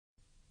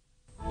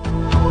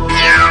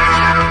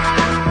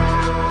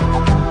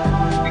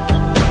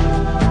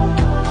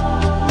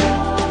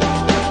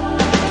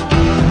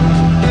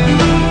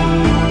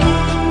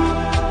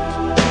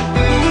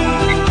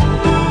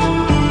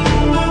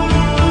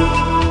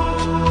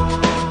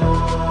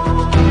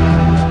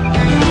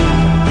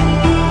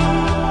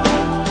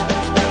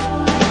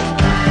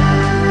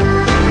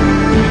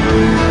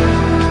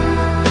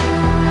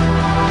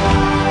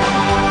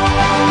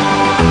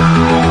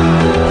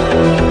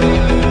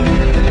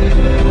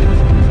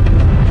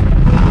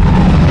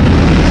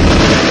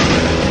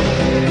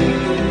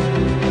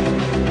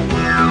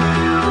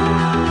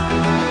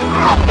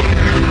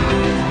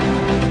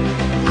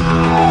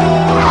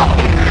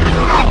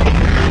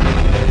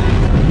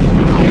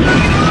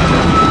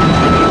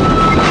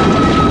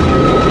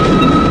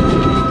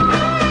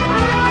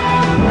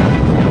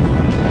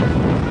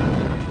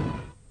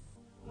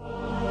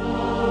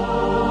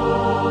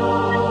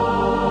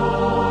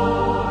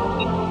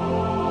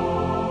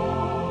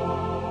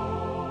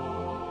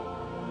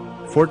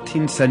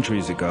14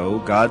 centuries ago,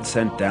 God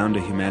sent down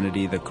to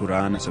humanity the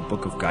Koran as a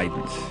book of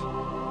guidance.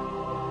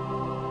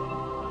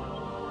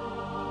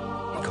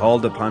 He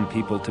called upon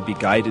people to be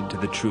guided to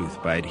the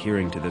truth by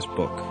adhering to this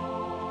book.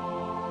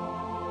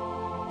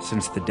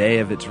 Since the day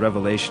of its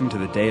revelation to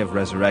the day of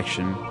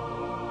resurrection,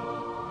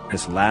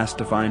 this last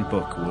divine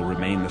book will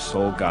remain the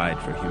sole guide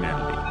for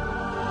humanity.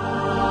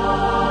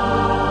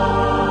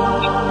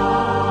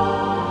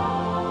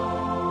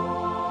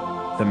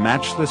 The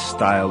matchless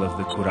style of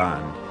the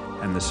Koran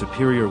and the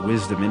superior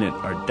wisdom in it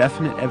are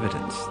definite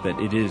evidence that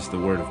it is the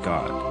Word of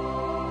God.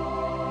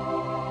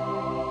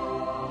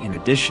 In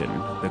addition,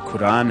 the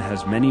Quran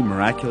has many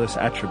miraculous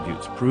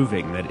attributes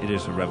proving that it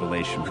is a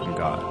revelation from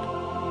God.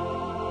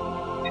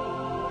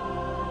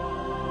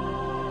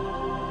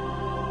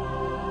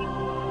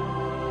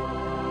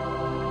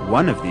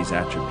 One of these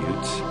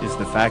attributes is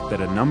the fact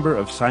that a number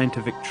of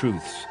scientific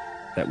truths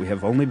that we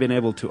have only been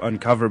able to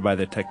uncover by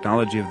the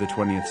technology of the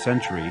 20th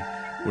century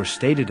were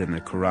stated in the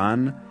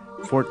Quran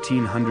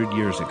 1400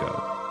 years ago.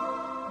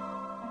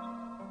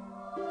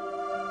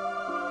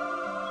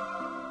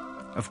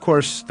 Of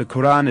course, the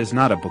Quran is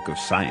not a book of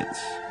science.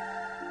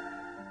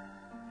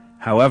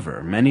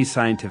 However, many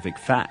scientific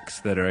facts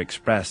that are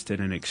expressed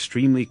in an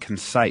extremely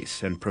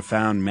concise and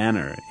profound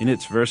manner in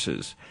its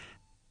verses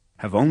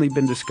have only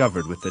been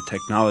discovered with the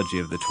technology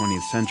of the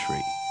 20th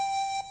century.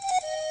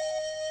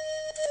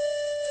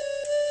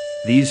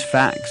 These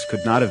facts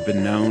could not have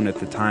been known at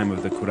the time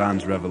of the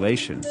Quran's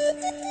revelation,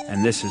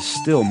 and this is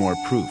still more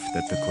proof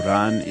that the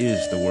Quran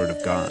is the Word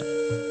of God.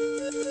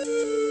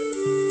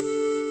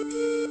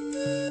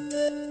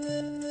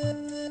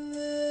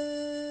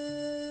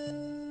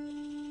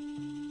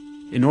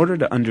 In order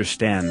to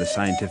understand the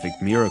scientific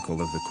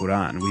miracle of the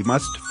Quran, we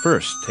must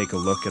first take a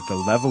look at the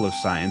level of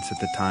science at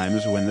the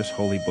times when this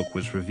holy book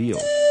was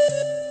revealed.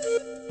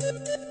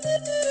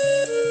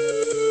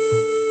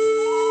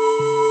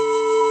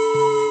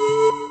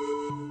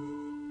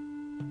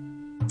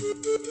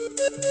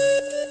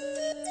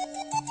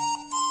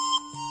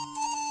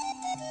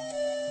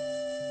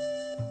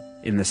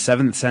 In the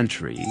 7th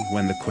century,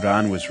 when the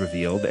Quran was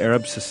revealed,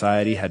 Arab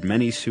society had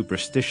many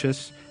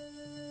superstitious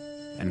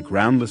and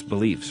groundless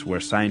beliefs where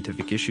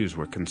scientific issues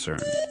were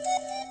concerned.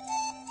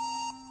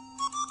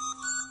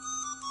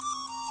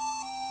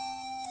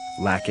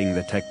 Lacking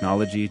the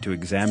technology to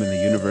examine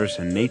the universe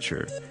and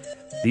nature,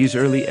 these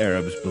early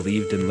Arabs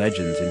believed in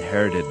legends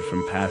inherited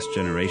from past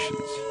generations.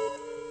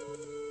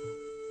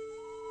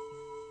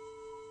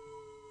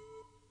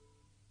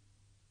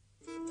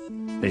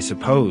 They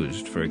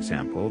supposed, for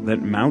example,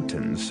 that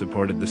mountains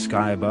supported the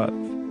sky above.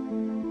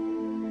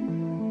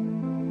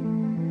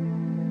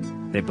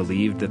 They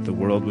believed that the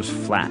world was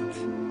flat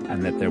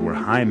and that there were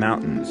high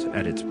mountains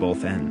at its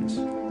both ends.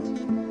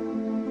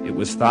 It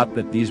was thought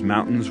that these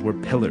mountains were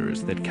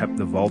pillars that kept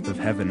the vault of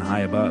heaven high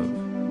above.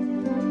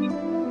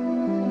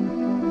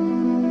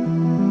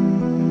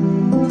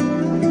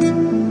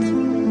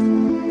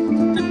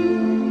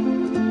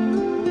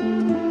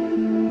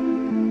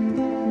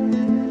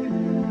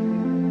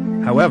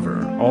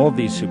 However, all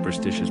these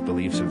superstitious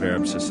beliefs of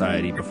Arab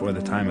society before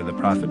the time of the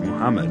Prophet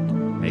Muhammad,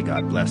 may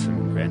God bless him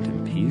and grant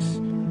him peace,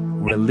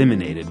 were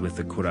eliminated with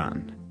the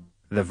Quran.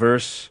 The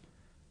verse,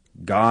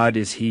 "God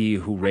is he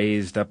who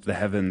raised up the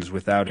heavens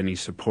without any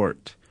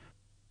support,"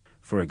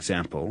 for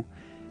example,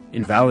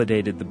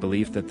 invalidated the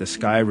belief that the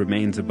sky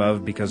remains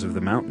above because of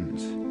the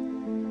mountains.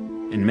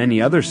 In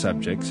many other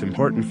subjects,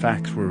 important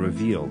facts were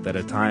revealed at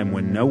a time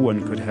when no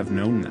one could have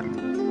known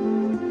them.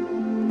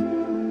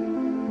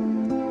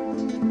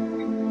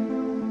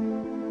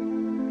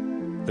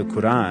 The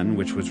Quran,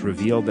 which was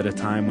revealed at a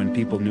time when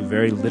people knew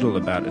very little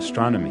about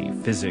astronomy,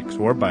 physics,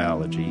 or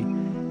biology,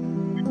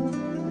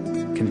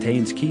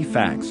 contains key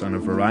facts on a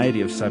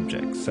variety of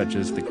subjects such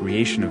as the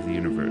creation of the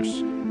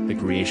universe, the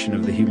creation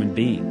of the human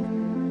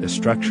being, the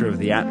structure of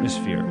the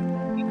atmosphere,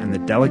 and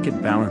the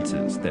delicate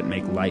balances that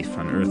make life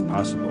on Earth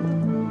possible.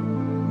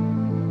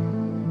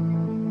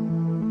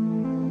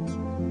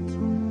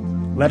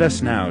 Let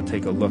us now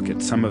take a look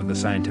at some of the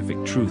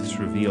scientific truths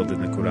revealed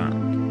in the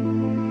Quran.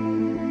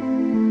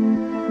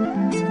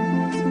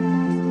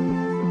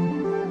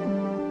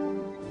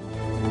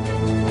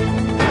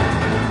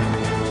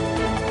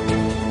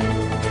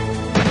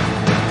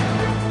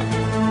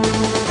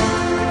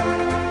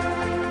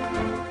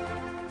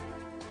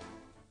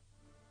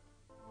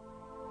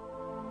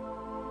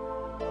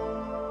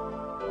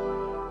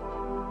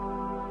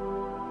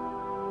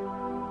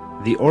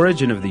 The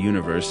origin of the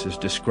universe is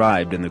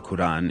described in the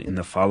Quran in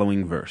the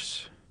following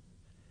verse.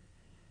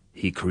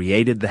 He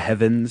created the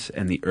heavens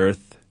and the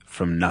earth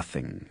from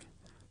nothing.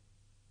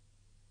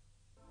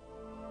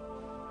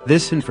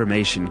 This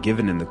information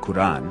given in the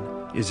Quran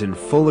is in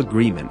full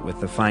agreement with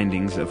the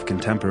findings of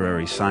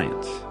contemporary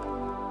science.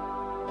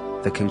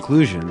 The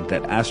conclusion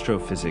that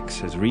astrophysics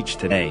has reached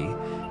today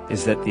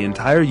is that the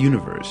entire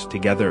universe,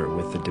 together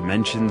with the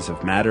dimensions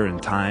of matter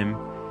and time,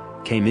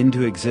 came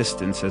into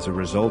existence as a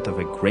result of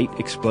a great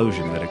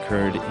explosion that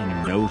occurred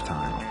in no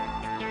time.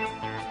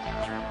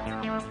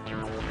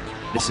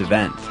 This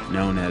event,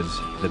 known as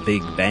the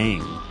Big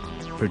Bang,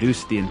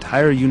 produced the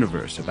entire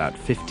universe about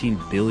 15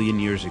 billion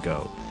years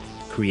ago,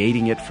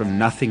 creating it from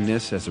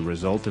nothingness as a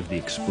result of the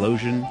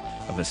explosion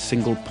of a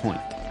single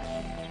point.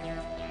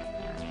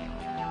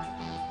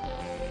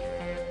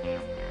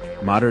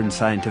 Modern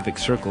scientific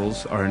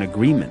circles are in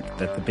agreement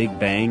that the Big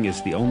Bang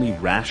is the only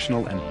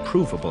rational and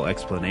provable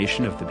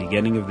explanation of the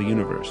beginning of the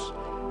universe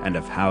and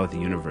of how the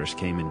universe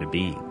came into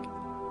being.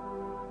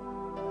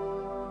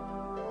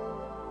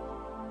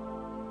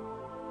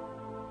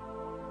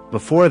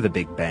 Before the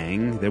Big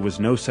Bang, there was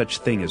no such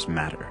thing as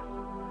matter.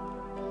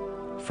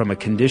 From a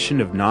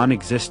condition of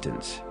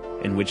non-existence,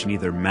 in which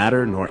neither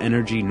matter nor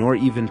energy nor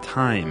even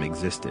time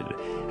existed,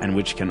 and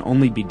which can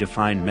only be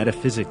defined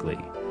metaphysically,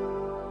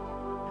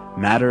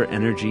 matter,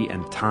 energy,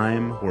 and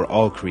time were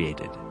all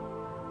created.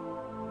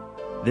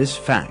 This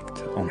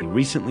fact, only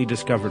recently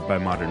discovered by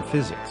modern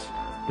physics,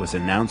 was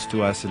announced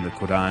to us in the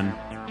Koran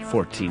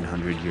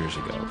 1400 years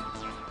ago.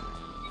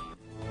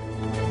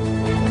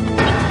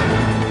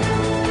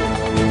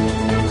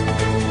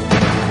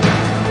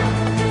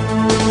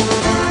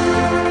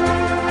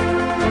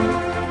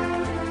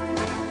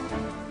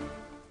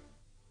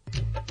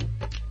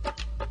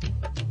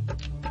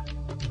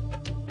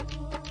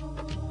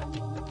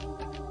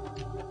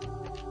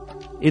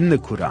 In the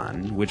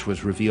Quran, which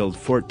was revealed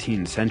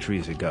 14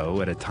 centuries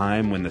ago at a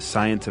time when the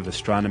science of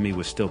astronomy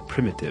was still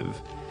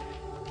primitive,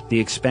 the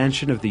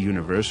expansion of the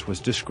universe was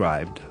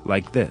described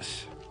like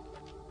this.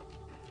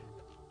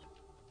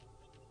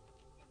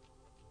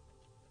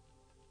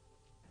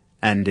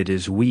 And it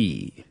is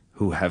we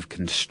who have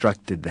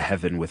constructed the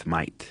heaven with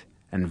might,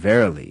 and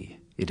verily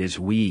it is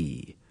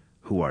we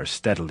who are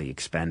steadily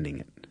expanding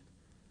it.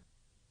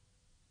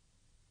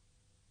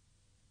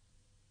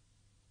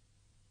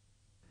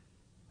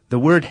 The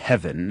word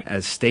heaven,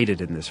 as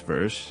stated in this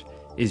verse,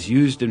 is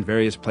used in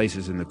various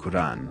places in the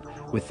Quran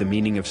with the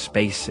meaning of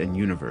space and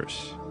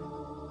universe.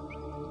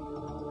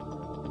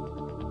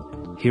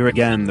 Here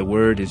again, the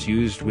word is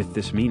used with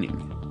this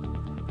meaning.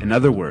 In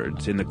other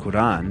words, in the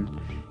Quran,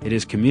 it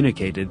is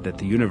communicated that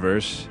the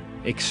universe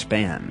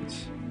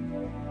expands.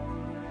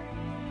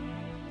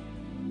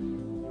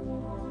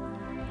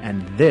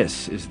 And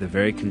this is the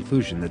very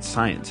conclusion that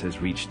science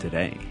has reached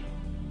today.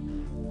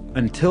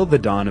 Until the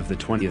dawn of the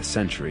 20th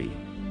century,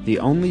 the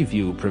only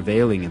view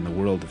prevailing in the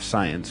world of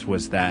science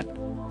was that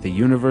the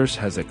universe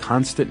has a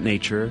constant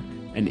nature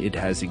and it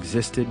has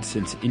existed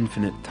since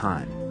infinite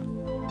time.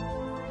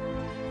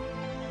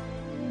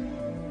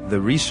 The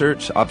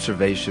research,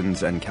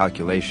 observations, and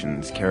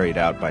calculations carried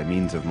out by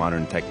means of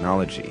modern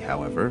technology,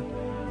 however,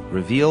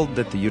 revealed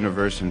that the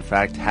universe in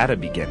fact had a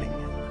beginning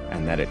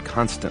and that it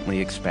constantly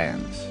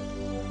expands.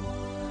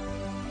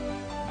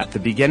 At the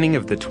beginning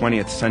of the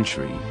 20th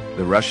century,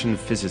 the Russian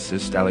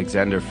physicist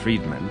Alexander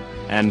Friedmann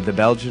and the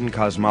Belgian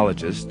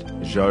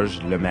cosmologist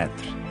Georges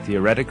Lemaitre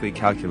theoretically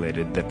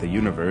calculated that the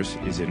universe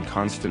is in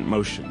constant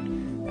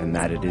motion and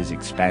that it is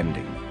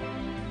expanding.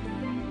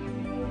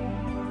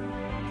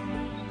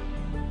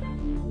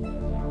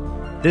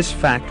 This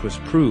fact was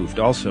proved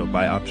also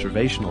by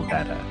observational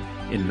data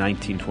in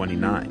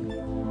 1929.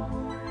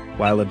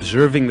 While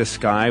observing the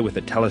sky with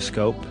a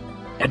telescope,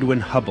 Edwin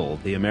Hubble,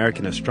 the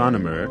American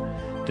astronomer,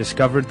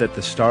 discovered that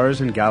the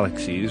stars and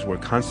galaxies were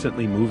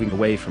constantly moving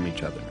away from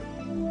each other.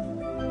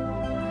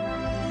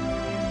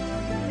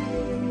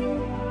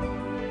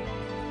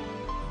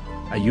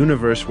 A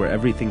universe where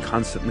everything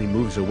constantly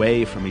moves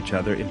away from each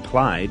other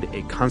implied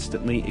a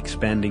constantly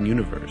expanding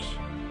universe.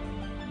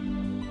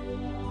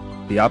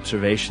 The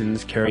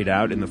observations carried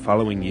out in the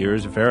following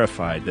years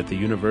verified that the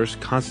universe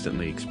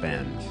constantly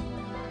expands.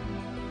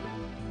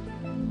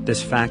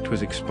 This fact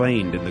was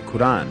explained in the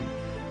Quran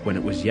when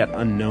it was yet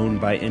unknown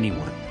by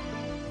anyone.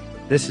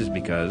 This is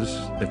because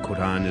the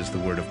Quran is the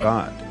Word of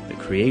God, the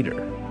Creator,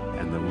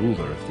 and the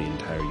ruler of the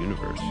entire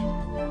universe.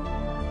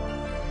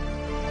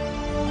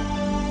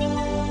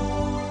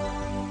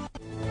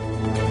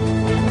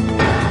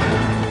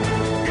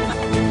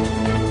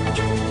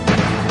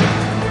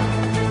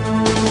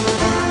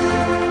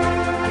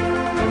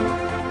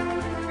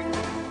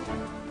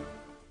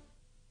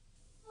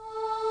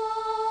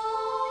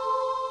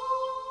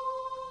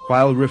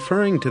 While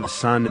referring to the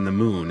sun and the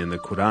moon in the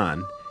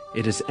Quran,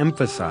 it is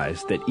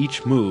emphasized that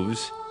each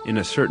moves in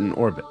a certain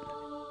orbit.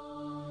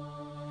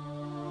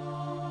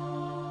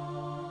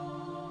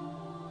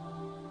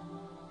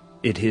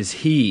 It is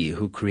He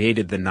who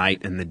created the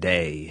night and the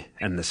day,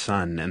 and the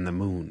sun and the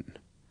moon.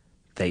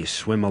 They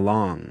swim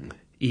along,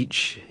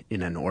 each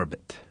in an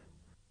orbit.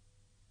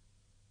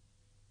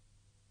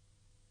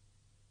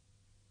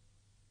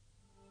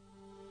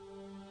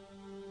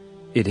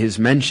 It is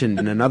mentioned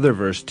in another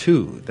verse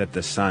too that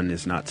the sun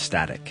is not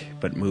static,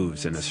 but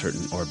moves in a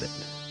certain orbit.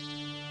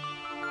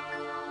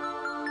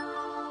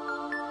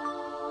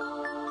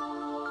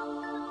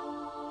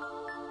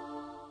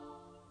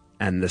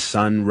 And the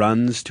sun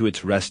runs to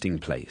its resting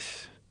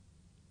place.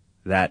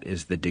 That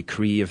is the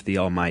decree of the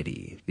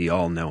Almighty, the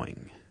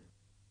All-Knowing.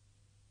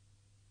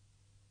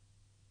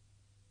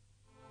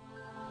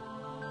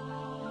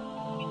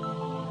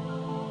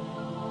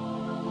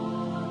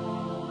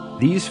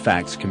 These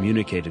facts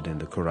communicated in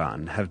the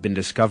Koran have been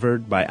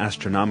discovered by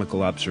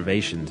astronomical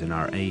observations in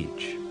our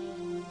age.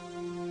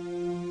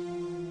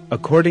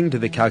 According to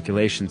the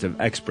calculations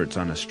of experts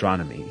on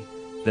astronomy,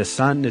 the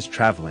Sun is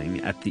traveling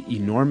at the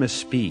enormous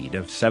speed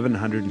of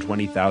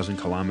 720,000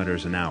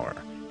 kilometers an hour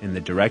in the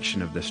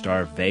direction of the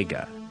star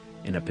Vega,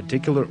 in a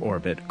particular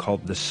orbit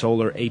called the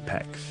solar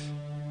apex.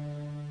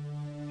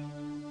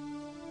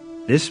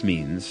 This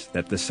means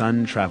that the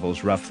Sun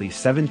travels roughly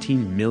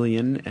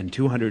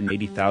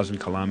 17,280,000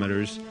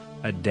 kilometers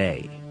a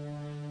day.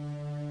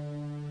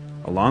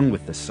 Along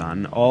with the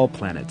Sun, all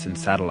planets and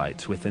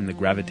satellites within the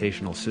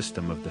gravitational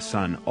system of the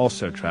Sun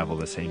also travel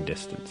the same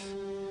distance.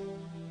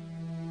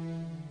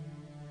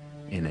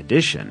 In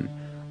addition,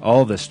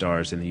 all the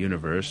stars in the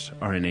universe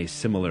are in a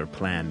similar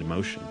planned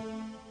motion.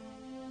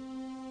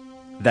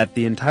 That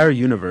the entire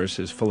universe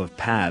is full of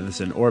paths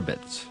and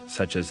orbits,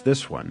 such as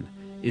this one,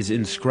 is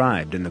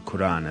inscribed in the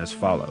Quran as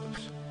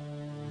follows: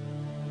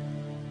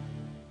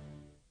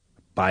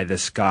 by the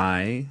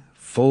sky,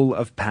 full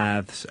of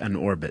paths and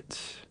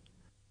orbits.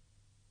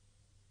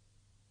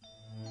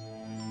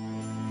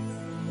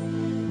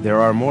 There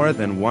are more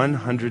than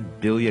 100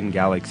 billion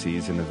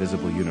galaxies in the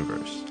visible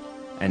universe,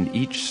 and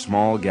each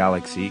small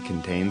galaxy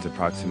contains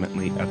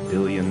approximately 1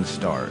 billion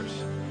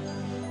stars.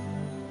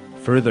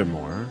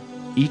 Furthermore,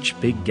 each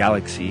big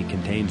galaxy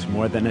contains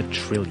more than 1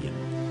 trillion.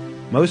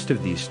 Most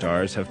of these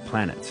stars have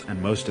planets,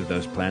 and most of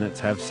those planets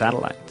have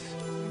satellites.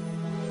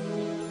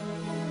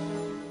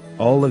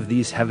 All of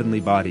these heavenly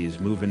bodies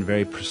move in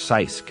very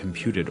precise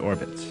computed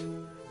orbits.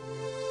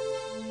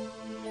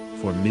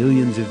 For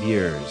millions of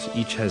years,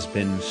 each has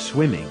been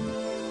swimming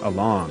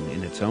along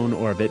in its own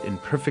orbit in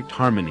perfect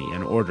harmony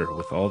and order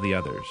with all the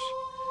others.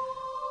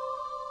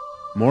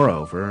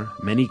 Moreover,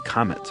 many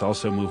comets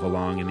also move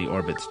along in the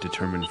orbits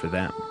determined for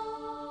them.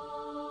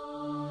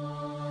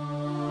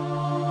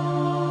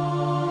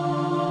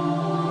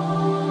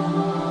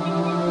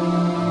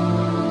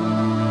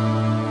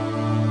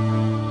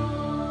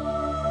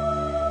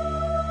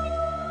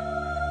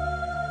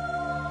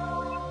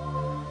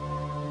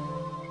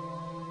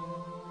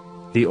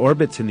 The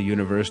orbits in the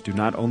universe do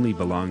not only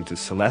belong to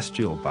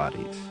celestial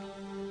bodies.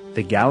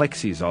 The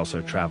galaxies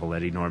also travel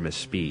at enormous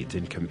speeds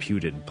in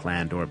computed,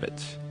 planned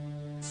orbits.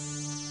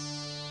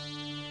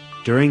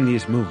 During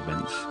these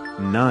movements,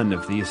 none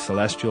of these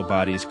celestial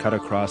bodies cut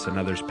across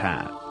another's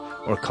path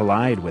or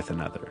collide with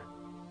another.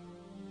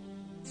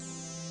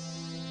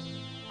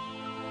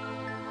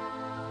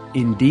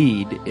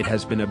 Indeed, it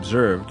has been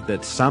observed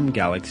that some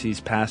galaxies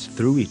pass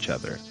through each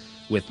other,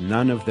 with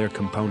none of their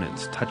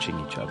components touching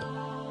each other.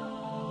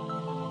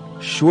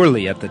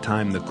 Surely at the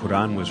time the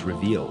Quran was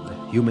revealed,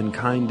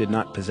 humankind did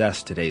not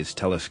possess today's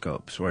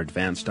telescopes or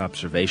advanced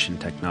observation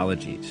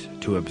technologies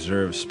to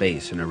observe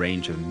space in a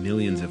range of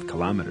millions of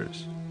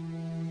kilometers,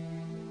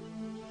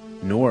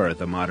 nor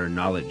the modern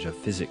knowledge of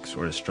physics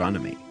or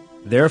astronomy.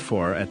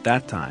 Therefore, at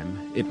that time,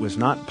 it was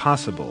not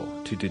possible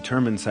to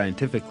determine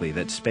scientifically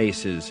that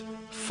space is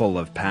full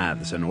of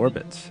paths and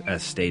orbits,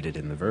 as stated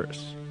in the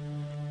verse.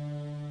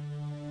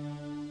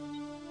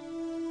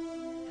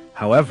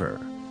 However,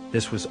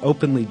 this was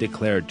openly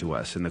declared to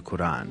us in the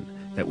Quran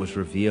that was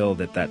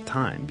revealed at that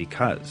time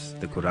because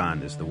the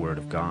Quran is the Word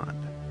of God.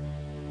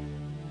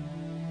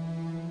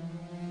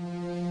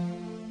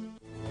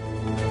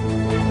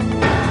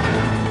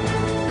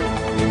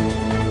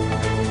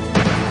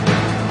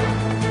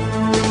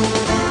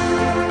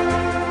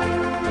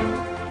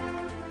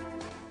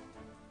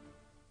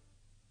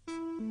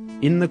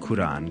 In the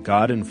Quran,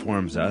 God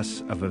informs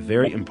us of a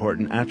very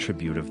important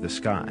attribute of the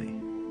sky.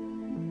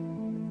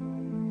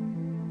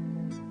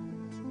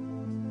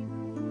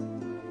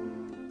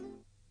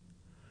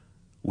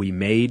 We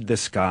made the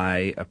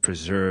sky a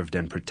preserved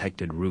and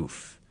protected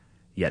roof,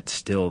 yet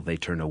still they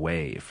turn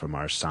away from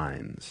our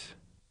signs.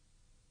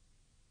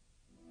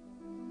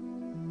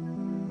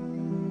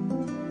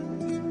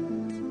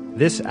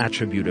 This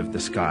attribute of the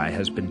sky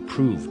has been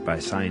proved by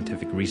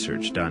scientific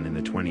research done in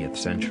the 20th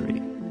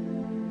century.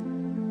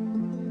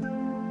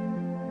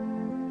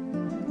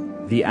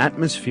 The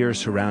atmosphere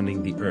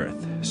surrounding the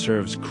Earth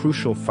serves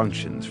crucial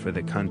functions for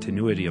the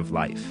continuity of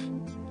life.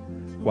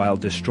 While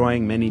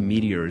destroying many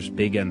meteors,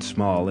 big and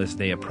small, as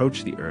they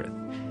approach the Earth,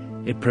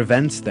 it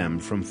prevents them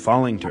from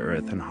falling to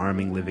Earth and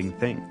harming living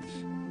things.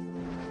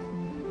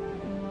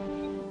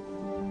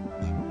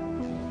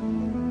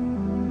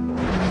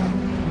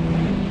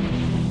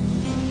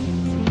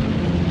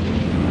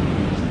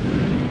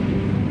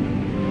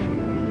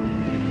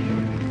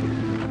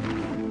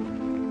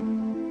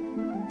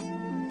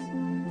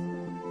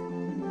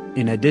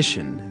 In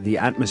addition, the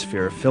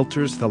atmosphere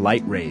filters the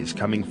light rays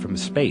coming from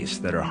space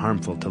that are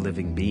harmful to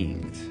living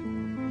beings.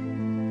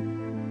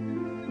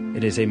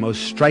 It is a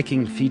most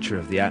striking feature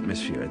of the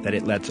atmosphere that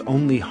it lets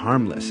only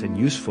harmless and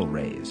useful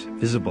rays,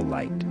 visible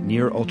light,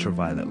 near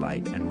ultraviolet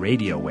light, and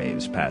radio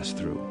waves pass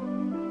through.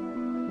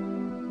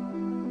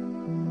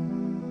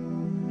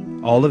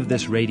 All of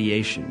this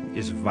radiation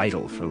is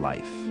vital for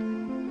life.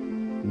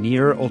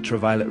 Near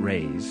ultraviolet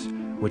rays,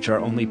 which are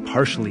only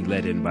partially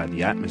let in by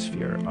the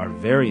atmosphere, are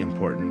very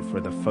important for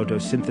the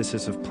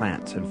photosynthesis of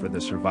plants and for the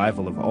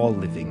survival of all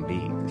living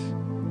beings.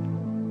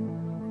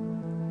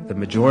 The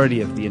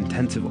majority of the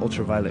intensive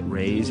ultraviolet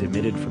rays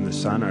emitted from the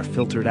sun are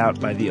filtered out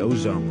by the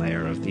ozone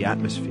layer of the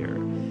atmosphere,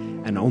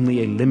 and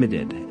only a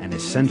limited and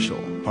essential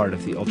part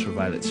of the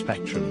ultraviolet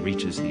spectrum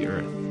reaches the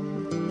Earth.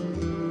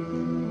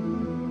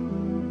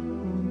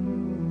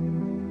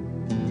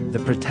 The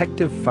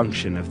protective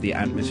function of the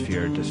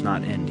atmosphere does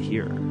not end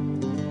here.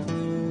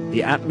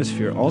 The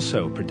atmosphere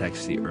also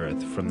protects the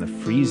Earth from the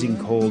freezing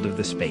cold of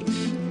the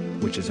space,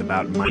 which is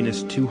about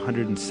minus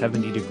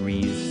 270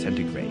 degrees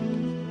centigrade.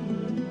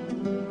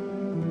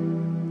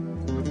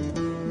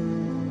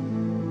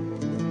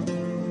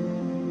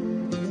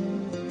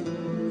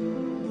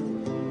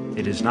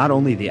 It is not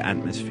only the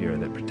atmosphere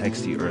that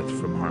protects the Earth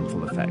from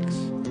harmful effects.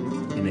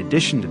 In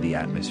addition to the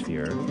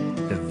atmosphere,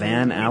 the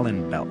Van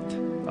Allen belt,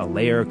 a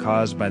layer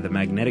caused by the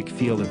magnetic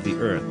field of the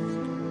Earth,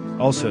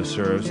 also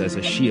serves as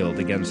a shield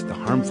against the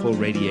harmful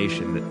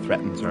radiation that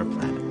threatens our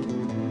planet.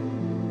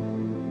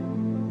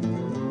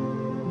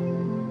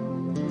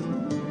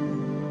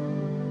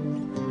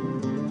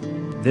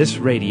 This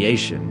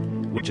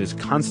radiation, which is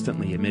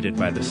constantly emitted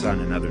by the sun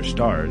and other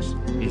stars,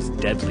 is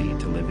deadly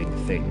to living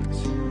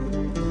things.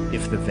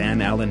 If the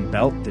Van Allen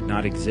belt did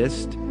not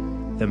exist,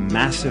 the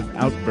massive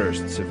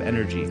outbursts of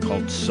energy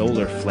called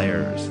solar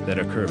flares that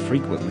occur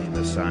frequently in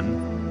the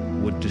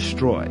sun would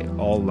destroy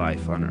all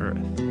life on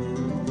Earth.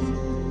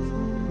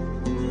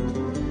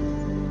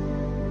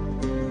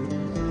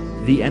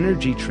 The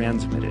energy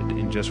transmitted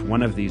in just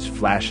one of these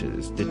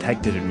flashes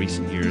detected in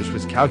recent years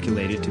was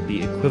calculated to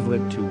be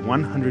equivalent to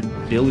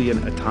 100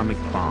 billion atomic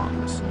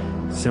bombs,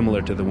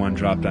 similar to the one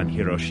dropped on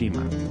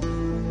Hiroshima.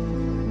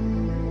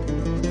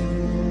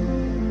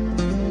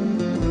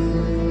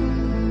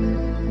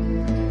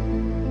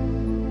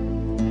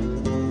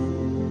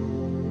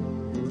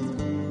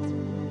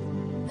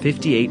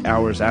 "58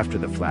 hours after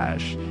the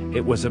flash,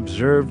 it was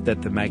observed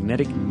that the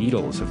magnetic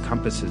needles of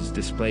compasses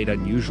displayed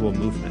unusual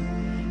movement,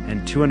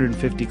 and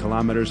 250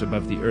 kilometers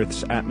above the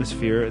Earth's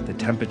atmosphere, the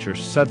temperature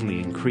suddenly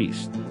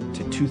increased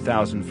to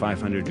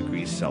 2,500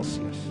 degrees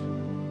Celsius.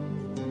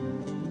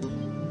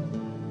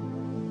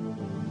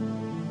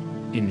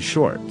 In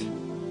short,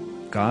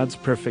 God's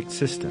perfect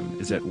system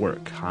is at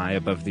work high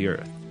above the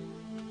Earth.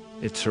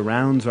 It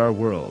surrounds our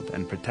world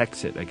and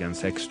protects it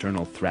against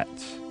external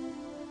threats.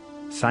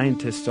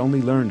 Scientists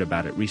only learned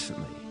about it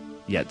recently,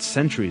 yet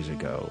centuries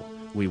ago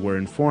we were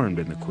informed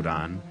in the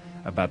Koran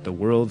about the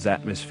world's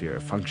atmosphere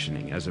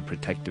functioning as a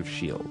protective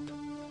shield.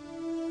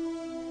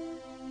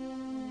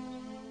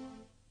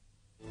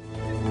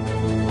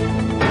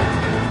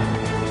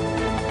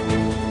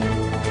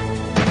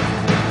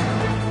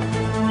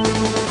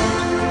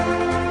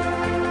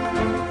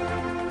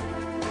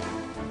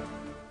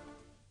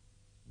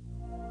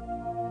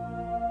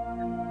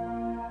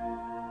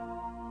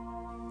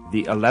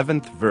 The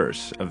 11th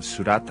verse of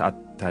Surat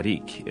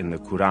at-Tariq in the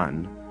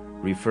Quran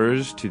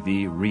refers to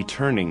the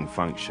returning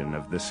function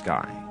of the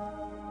sky.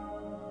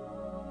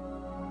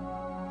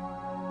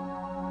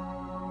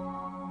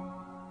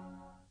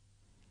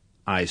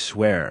 I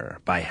swear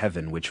by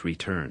heaven which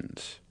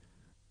returns.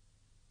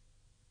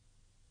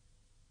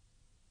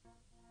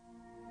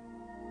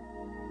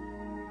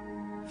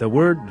 The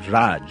word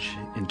Raj,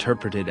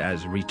 interpreted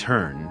as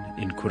return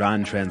in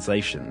Quran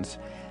translations,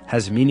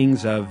 has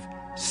meanings of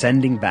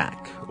sending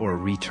back or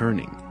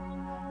returning.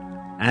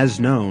 As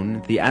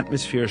known, the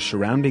atmosphere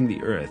surrounding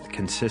the Earth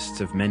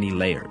consists of many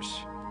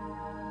layers.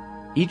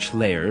 Each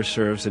layer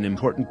serves an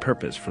important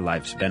purpose for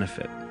life's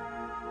benefit.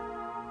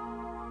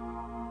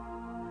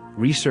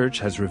 Research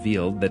has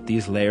revealed that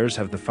these layers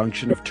have the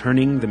function of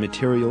turning the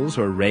materials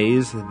or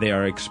rays they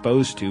are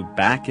exposed to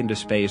back into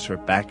space or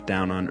back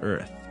down on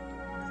Earth.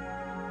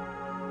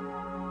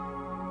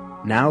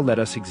 Now let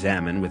us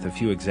examine with a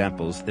few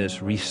examples this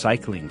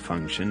recycling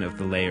function of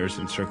the layers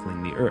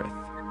encircling the Earth.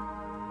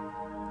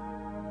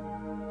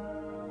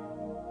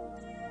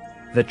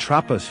 The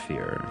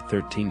troposphere,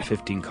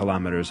 13-15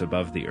 kilometers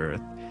above the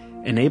Earth,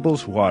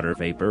 enables water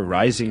vapor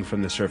rising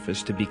from the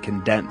surface to be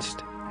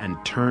condensed and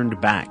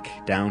turned back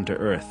down to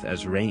Earth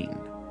as rain.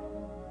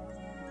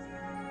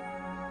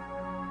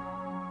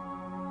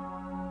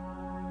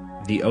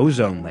 The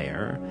ozone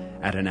layer,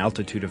 at an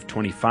altitude of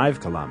 25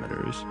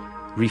 kilometers,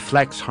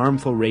 reflects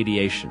harmful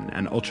radiation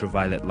and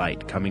ultraviolet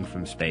light coming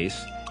from space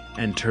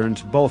and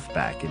turns both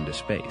back into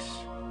space.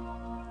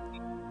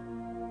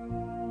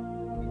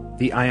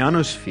 The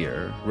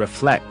ionosphere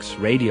reflects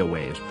radio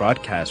waves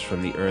broadcast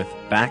from the Earth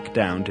back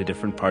down to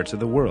different parts of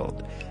the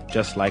world,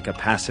 just like a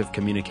passive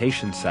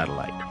communications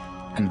satellite,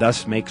 and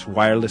thus makes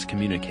wireless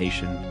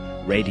communication,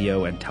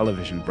 radio and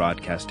television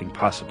broadcasting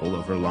possible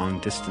over long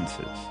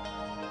distances.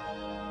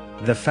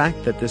 The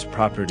fact that this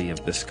property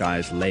of the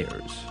sky's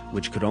layers,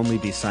 which could only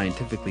be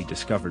scientifically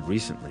discovered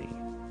recently,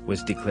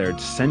 was declared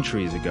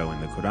centuries ago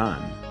in the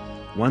Quran,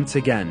 once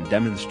again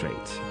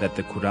demonstrates that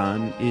the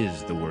Quran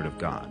is the Word of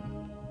God.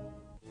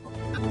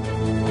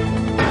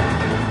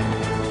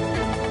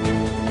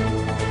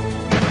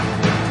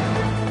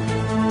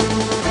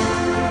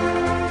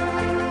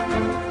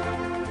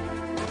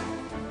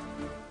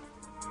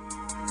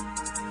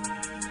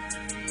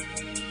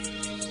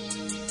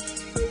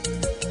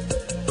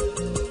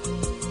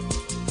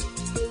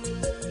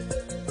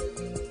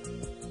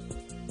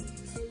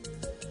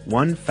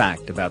 One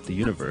fact about the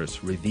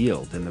universe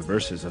revealed in the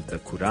verses of the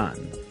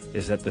Koran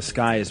is that the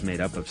sky is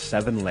made up of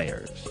 7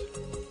 layers.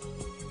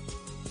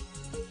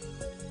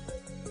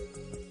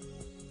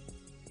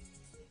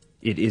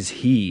 It is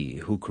He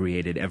who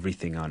created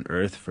everything on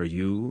earth for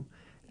you,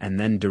 and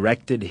then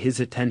directed His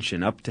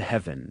attention up to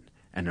heaven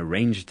and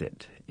arranged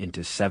it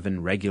into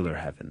 7 regular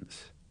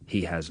heavens.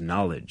 He has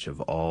knowledge of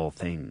all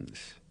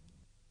things.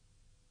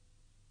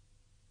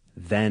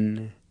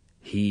 Then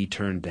He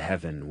turned to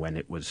heaven when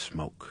it was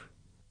smoke.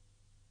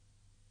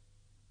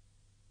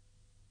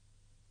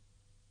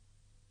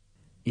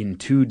 In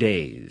 2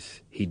 days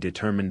He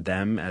determined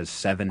them as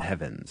 7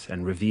 heavens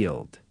and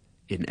revealed,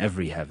 in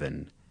every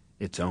heaven,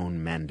 its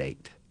own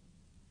mandate.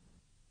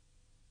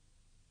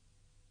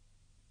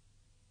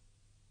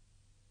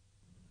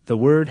 The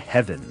word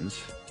heavens,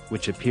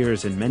 which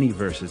appears in many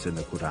verses in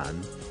the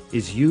Quran,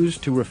 is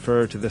used to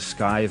refer to the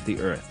sky of the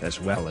earth as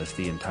well as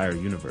the entire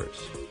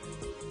universe.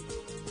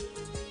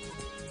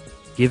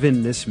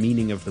 Given this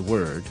meaning of the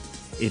word,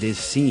 it is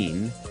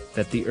seen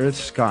that the earth's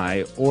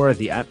sky or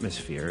the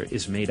atmosphere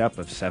is made up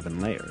of 7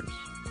 layers.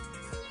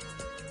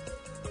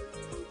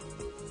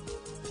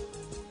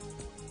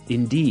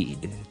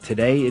 Indeed,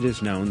 today it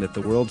is known that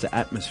the world's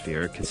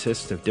atmosphere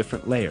consists of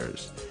different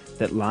layers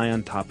that lie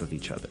on top of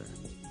each other.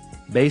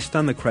 Based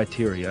on the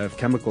criteria of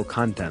chemical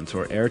contents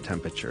or air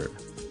temperature,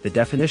 the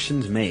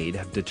definitions made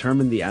have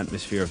determined the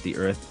atmosphere of the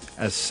Earth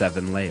as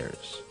 7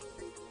 layers.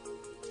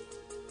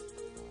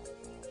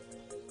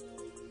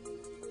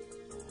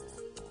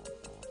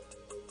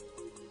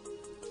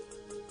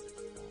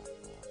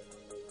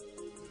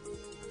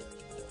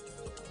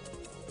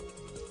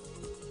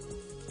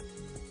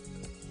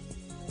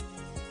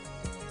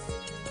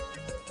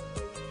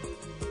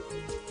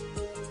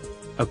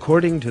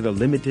 According to the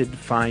limited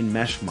fine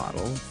mesh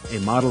model, a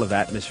model of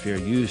atmosphere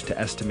used to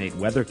estimate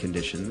weather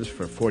conditions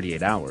for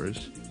 48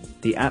 hours,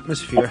 the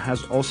atmosphere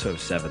has also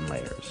 7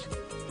 layers.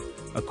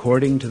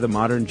 According to the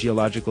modern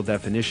geological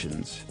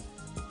definitions,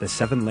 the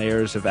 7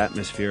 layers of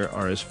atmosphere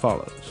are as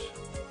follows: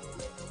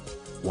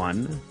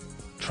 1.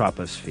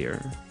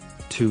 Troposphere.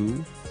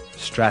 2.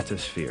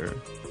 Stratosphere.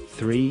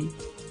 3.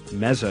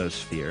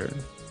 Mesosphere.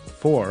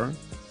 4.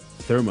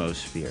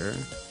 Thermosphere.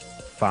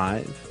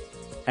 5.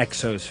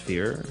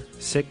 Exosphere,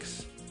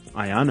 6.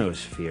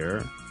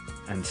 Ionosphere,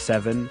 and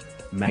 7.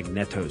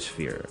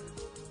 Magnetosphere.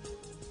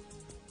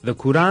 The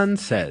Quran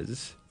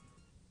says,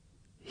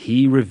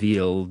 He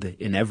revealed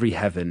in every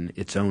heaven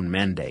its own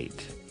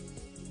mandate.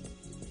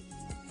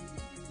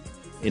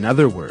 In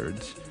other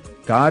words,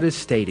 God is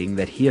stating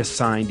that He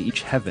assigned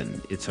each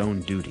heaven its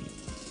own duty.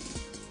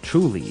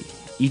 Truly,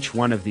 each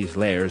one of these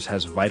layers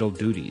has vital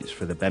duties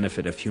for the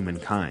benefit of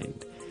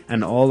humankind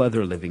and all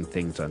other living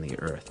things on the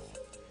earth.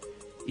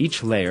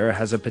 Each layer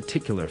has a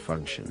particular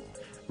function,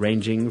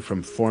 ranging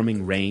from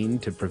forming rain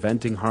to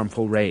preventing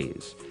harmful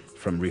rays,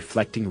 from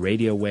reflecting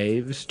radio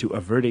waves to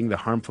averting the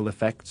harmful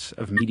effects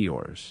of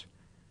meteors.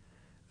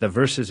 The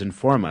verses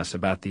inform us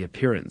about the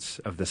appearance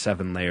of the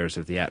 7 layers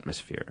of the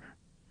atmosphere.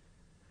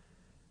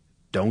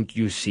 Don't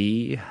you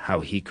see how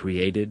He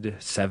created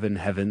 7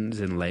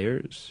 heavens in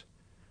layers?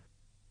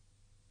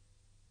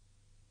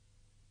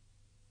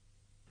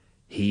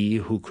 He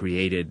who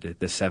created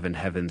the 7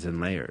 heavens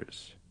in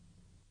layers.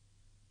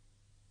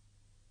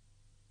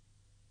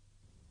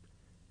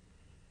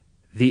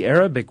 The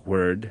Arabic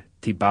word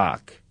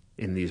tibak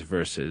in these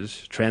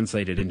verses,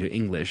 translated into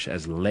English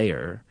as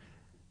layer,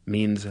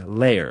 means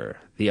layer,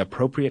 the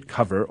appropriate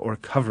cover or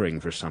covering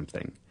for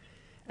something,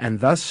 and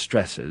thus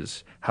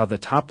stresses how the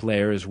top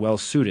layer is well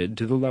suited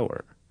to the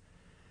lower.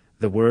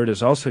 The word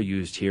is also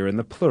used here in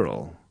the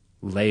plural,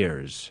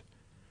 layers.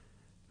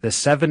 The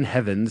 7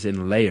 heavens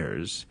in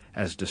layers,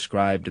 as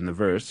described in the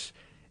verse,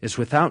 is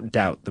without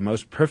doubt the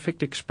most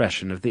perfect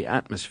expression of the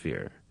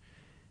atmosphere.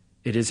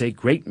 It is a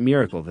great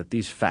miracle that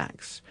these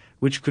facts,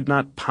 which could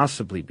not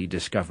possibly be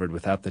discovered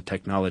without the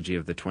technology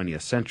of the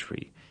 20th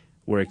century,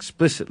 were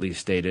explicitly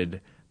stated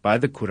by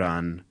the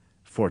Quran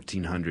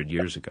 1400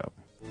 years ago.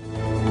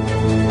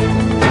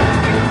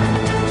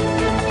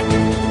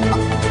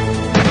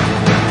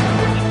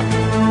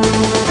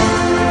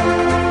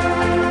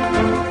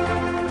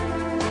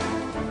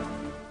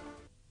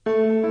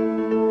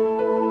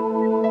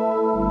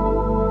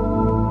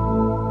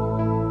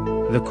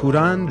 The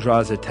Quran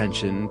draws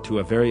attention to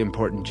a very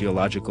important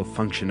geological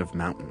function of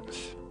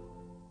mountains.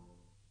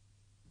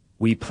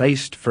 We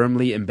placed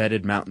firmly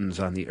embedded mountains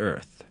on the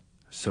earth,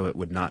 so it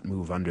would not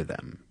move under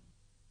them.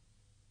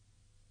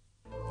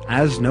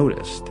 As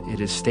noticed,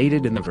 it is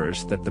stated in the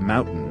verse that the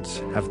mountains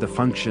have the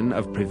function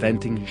of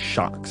preventing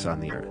shocks on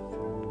the earth.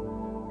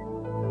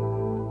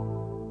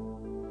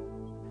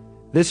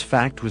 This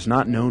fact was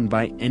not known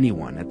by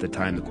anyone at the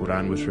time the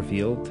Quran was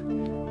revealed.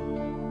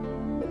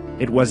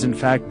 It was in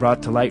fact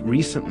brought to light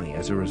recently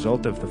as a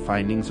result of the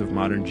findings of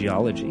modern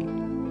geology.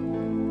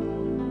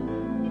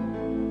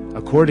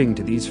 According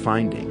to these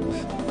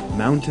findings,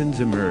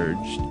 mountains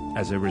emerged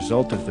as a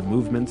result of the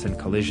movements and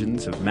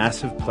collisions of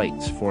massive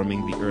plates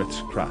forming the Earth's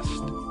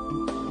crust.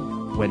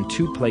 When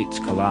 2 plates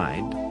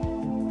collide,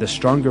 the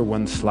stronger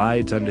one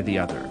slides under the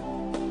other,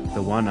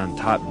 the one on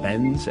top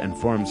bends and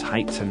forms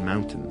heights and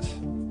mountains.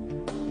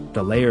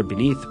 The layer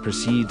beneath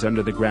proceeds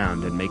under the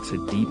ground and makes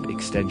a deep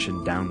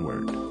extension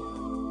downward.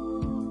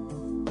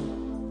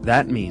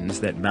 That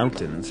means that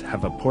mountains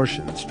have a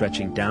portion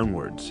stretching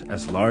downwards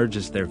as large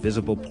as their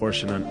visible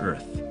portion on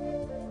Earth.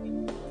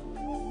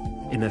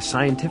 In a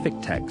scientific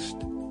text,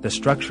 the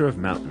structure of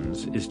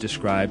mountains is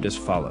described as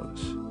follows.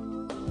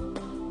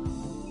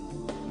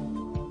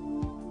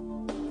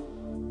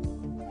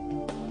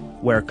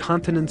 Where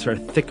continents are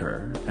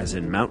thicker, as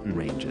in mountain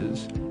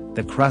ranges,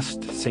 the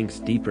crust sinks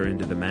deeper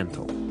into the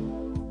mantle.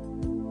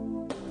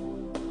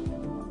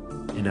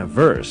 In a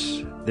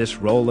verse, this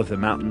role of the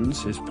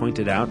mountains is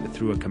pointed out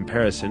through a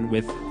comparison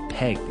with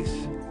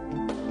pegs.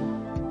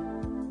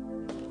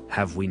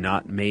 Have we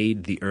not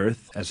made the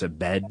earth as a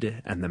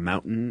bed and the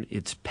mountain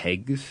its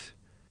pegs?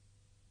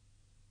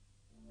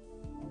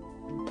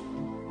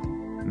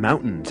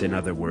 Mountains, in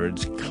other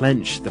words,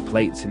 clench the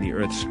plates in the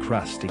earth's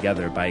crust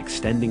together by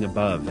extending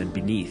above and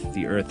beneath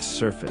the earth's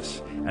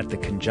surface at the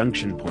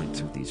conjunction points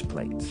of these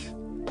plates.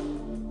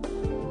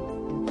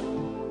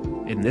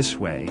 In this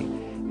way,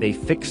 they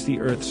fix the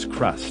Earth's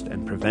crust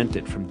and prevent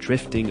it from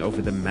drifting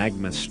over the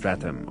magma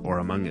stratum or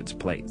among its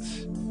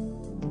plates.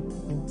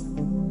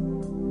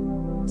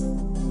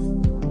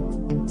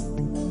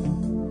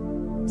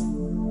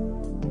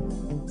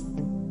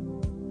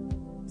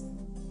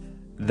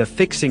 The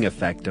fixing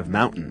effect of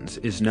mountains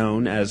is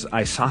known as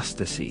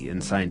isostasy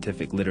in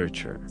scientific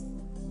literature.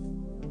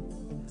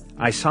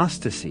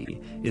 Isostasy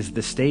is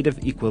the state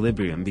of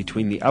equilibrium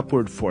between the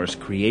upward force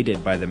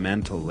created by the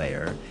mantle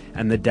layer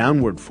and the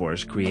downward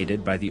force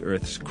created by the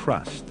Earth's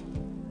crust.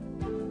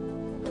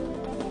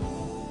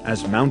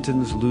 As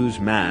mountains lose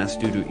mass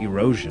due to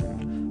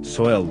erosion,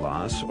 soil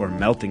loss, or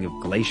melting of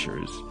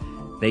glaciers,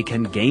 they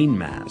can gain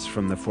mass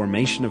from the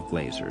formation of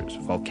glaciers,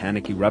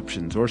 volcanic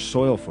eruptions, or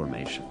soil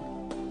formation.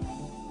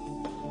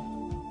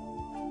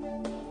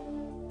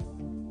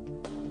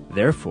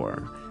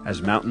 Therefore,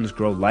 as mountains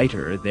grow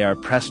lighter, they are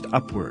pressed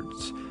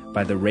upwards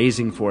by the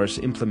raising force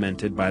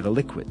implemented by the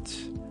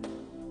liquids.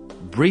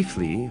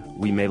 Briefly,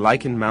 we may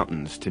liken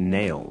mountains to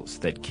nails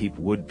that keep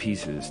wood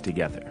pieces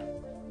together.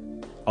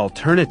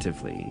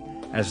 Alternatively,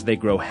 as they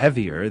grow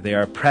heavier, they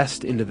are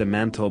pressed into the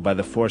mantle by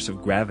the force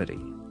of gravity.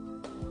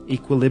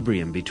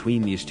 Equilibrium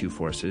between these two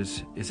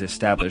forces is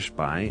established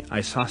by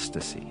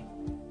isostasy.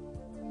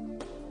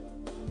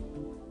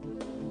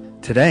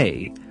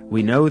 Today,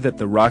 we know that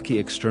the rocky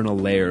external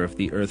layer of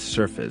the Earth's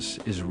surface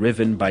is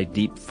riven by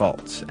deep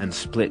faults and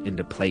split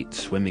into plates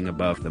swimming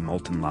above the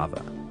molten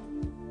lava.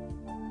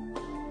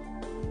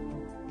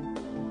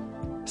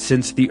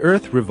 Since the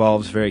Earth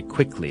revolves very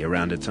quickly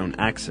around its own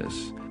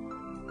axis,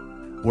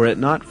 were it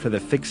not for the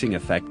fixing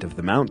effect of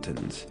the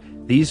mountains,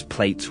 these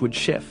plates would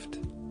shift.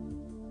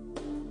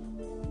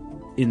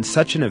 In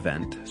such an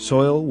event,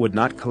 soil would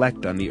not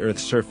collect on the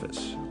Earth's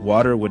surface,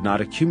 water would not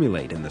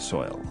accumulate in the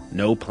soil,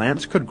 no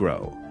plants could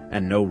grow,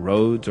 and no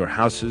roads or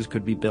houses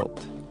could be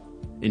built.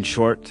 In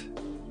short,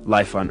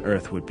 life on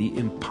Earth would be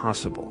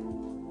impossible.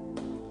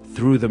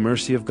 Through the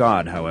mercy of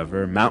God,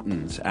 however,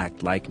 mountains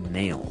act like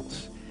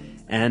nails,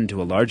 and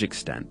to a large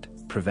extent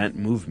prevent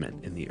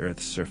movement in the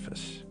Earth's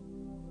surface.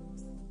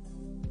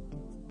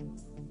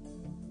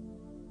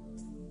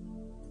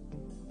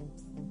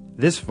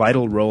 This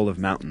vital role of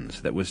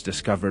mountains that was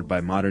discovered by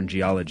modern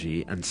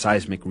geology and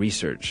seismic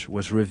research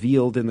was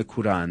revealed in the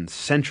Koran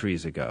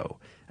centuries ago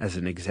as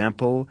an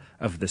example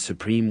of the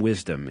supreme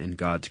wisdom in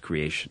God's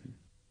creation.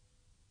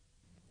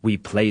 We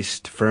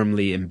placed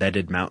firmly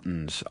embedded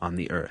mountains on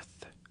the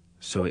earth,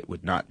 so it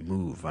would not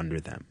move under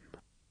them.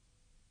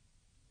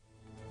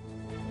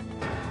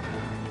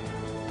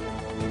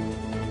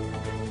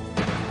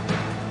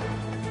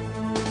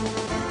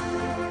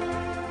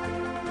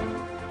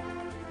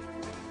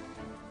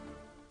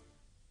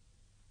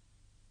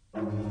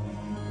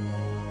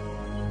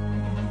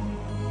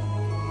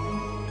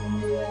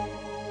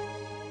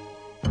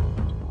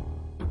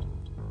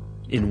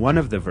 In one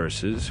of the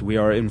verses, we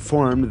are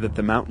informed that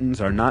the mountains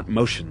are not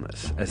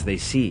motionless as they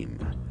seem,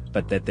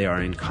 but that they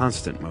are in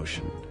constant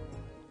motion.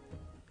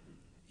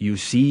 You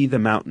see the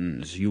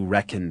mountains you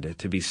reckoned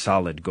to be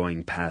solid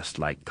going past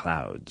like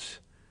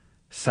clouds.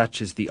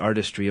 Such is the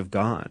artistry of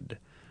God,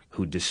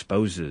 who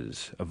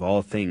disposes of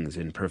all things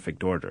in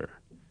perfect order.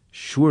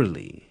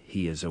 Surely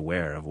he is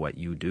aware of what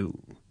you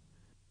do.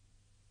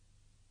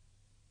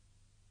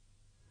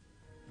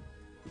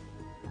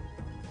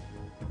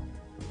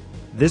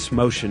 This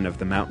motion of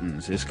the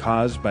mountains is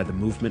caused by the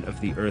movement of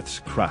the Earth's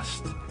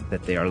crust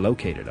that they are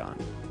located on.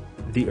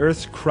 The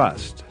Earth's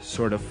crust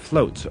sort of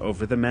floats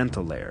over the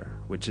mantle layer,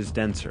 which is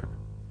denser.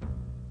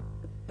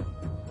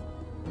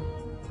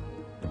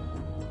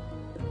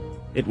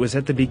 It was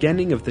at the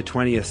beginning of the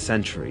 20th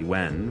century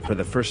when, for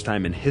the first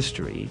time in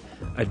history,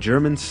 a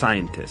German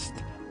scientist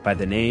by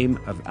the name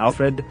of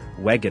Alfred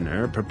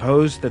Wegener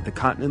proposed that the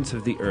continents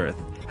of the Earth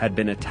had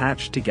been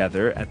attached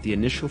together at the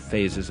initial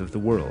phases of the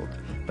world,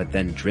 but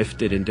then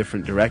drifted in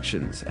different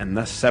directions and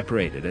thus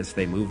separated as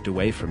they moved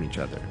away from each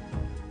other.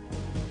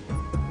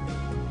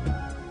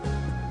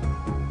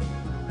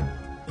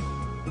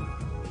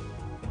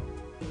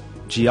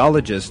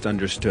 Geologists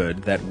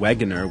understood that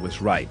Wegener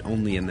was right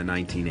only in the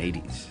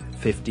 1980s,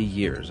 50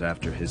 years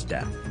after his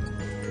death.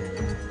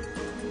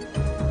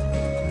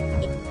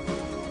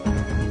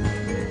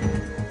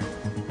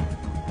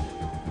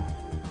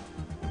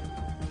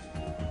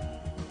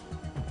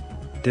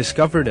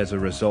 Discovered as a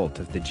result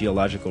of the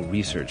geological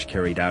research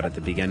carried out at the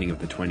beginning of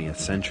the 20th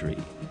century,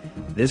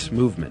 this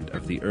movement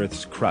of the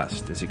Earth's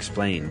crust is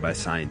explained by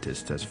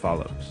scientists as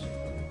follows.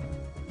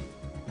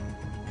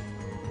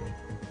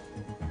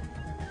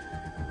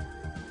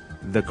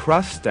 The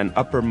crust and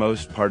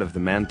uppermost part of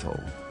the mantle,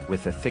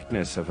 with a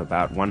thickness of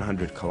about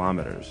 100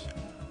 kilometers,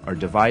 are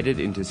divided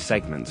into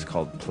segments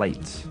called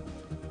plates.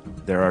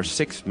 There are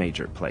 6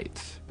 major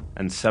plates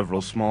and several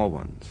small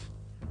ones.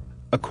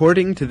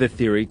 According to the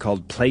theory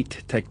called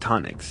plate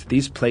tectonics,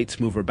 these plates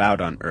move about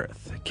on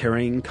Earth,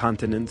 carrying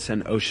continents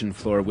and ocean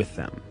floor with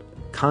them.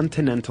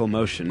 Continental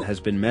motion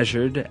has been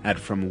measured at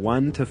from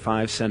 1 to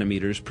 5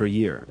 centimeters per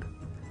year.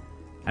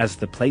 As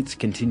the plates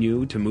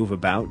continue to move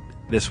about,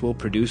 this will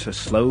produce a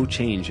slow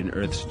change in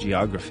Earth's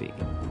geography.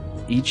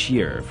 Each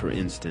year, for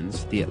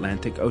instance, the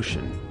Atlantic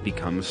Ocean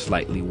becomes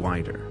slightly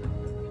wider.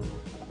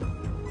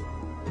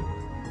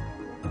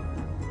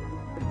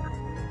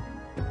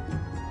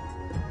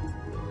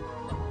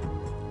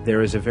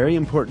 There is a very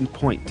important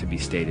point to be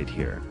stated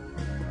here.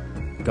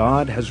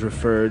 God has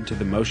referred to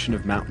the motion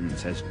of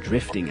mountains as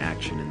drifting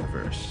action in the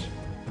verse.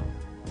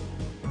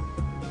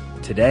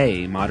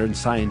 Today, modern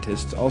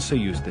scientists also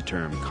use the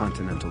term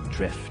continental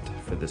drift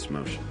for this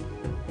motion.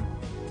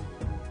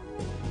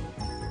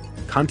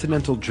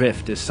 Continental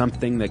drift is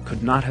something that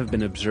could not have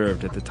been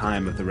observed at the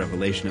time of the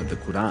revelation of the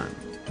Koran.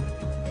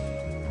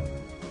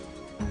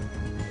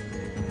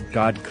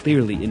 God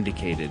clearly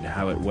indicated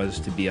how it was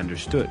to be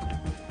understood.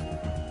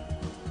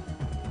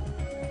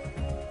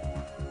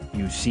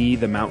 You see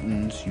the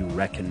mountains you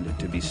reckoned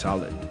to be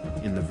solid,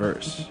 in the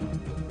verse.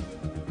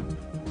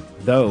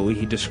 Though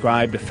he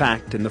described a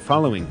fact in the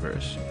following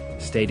verse,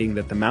 stating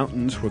that the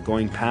mountains were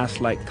going past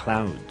like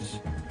clouds.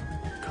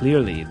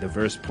 Clearly, the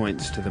verse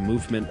points to the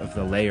movement of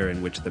the layer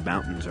in which the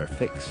mountains are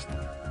fixed.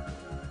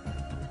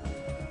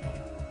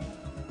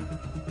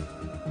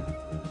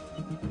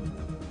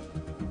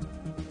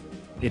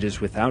 It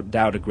is without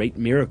doubt a great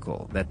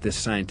miracle that this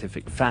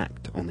scientific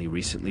fact, only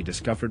recently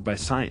discovered by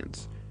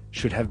science,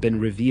 should have been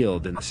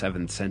revealed in the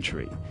 7th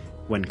century,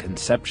 when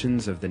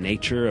conceptions of the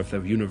nature of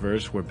the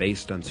universe were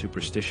based on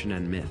superstition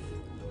and myth.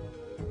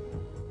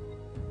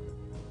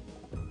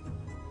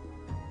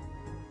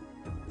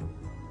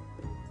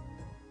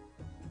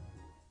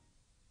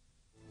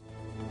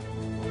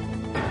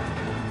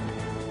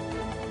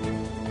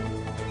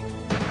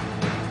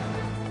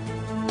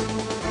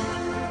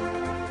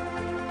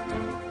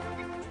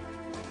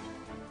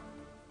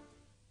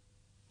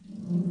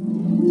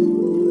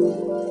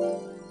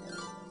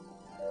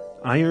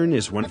 Iron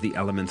is one of the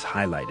elements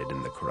highlighted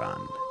in the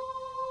Quran.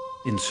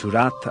 In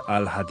Surat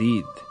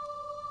al-Hadid,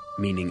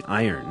 meaning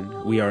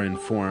iron, we are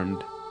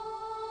informed,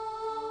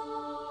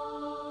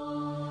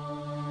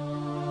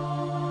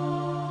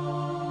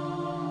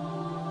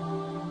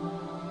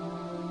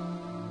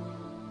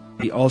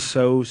 "We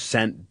also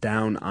sent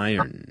down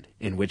iron,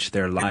 in which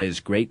there lies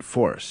great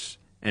force,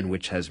 and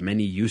which has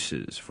many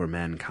uses for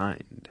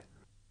mankind."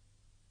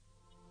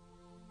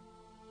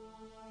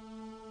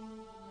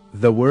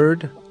 The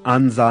word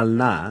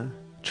anzalna,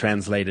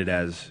 translated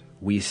as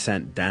 "we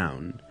sent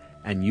down,"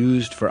 and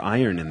used for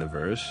iron in the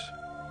verse,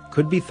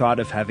 could be thought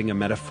of having a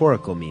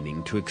metaphorical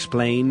meaning to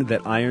explain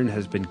that iron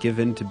has been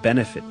given to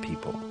benefit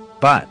people.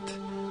 But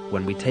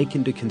when we take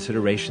into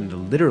consideration the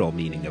literal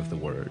meaning of the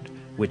word,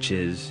 which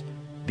is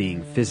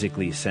being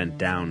physically sent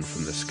down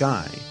from the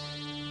sky,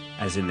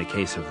 as in the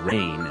case of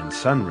rain and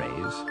sun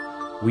rays,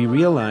 we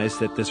realize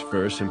that this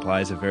verse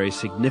implies a very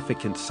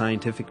significant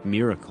scientific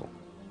miracle.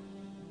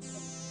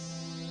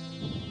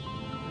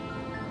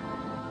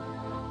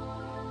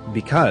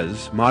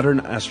 Because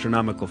modern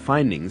astronomical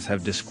findings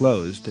have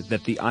disclosed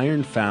that the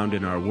iron found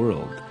in our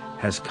world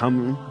has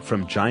come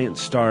from giant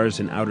stars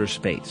in outer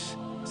space,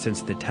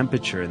 since the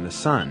temperature in the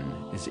sun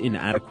is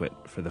inadequate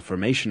for the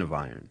formation of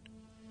iron.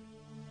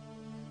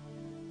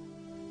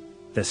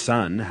 The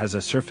sun has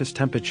a surface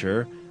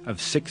temperature of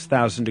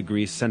 6,000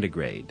 degrees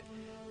centigrade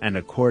and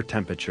a core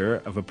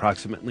temperature of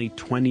approximately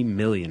 20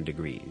 million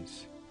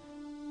degrees.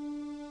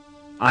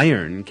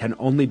 Iron can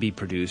only be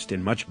produced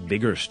in much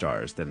bigger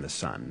stars than the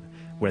sun,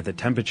 where the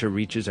temperature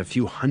reaches a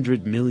few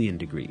 100 million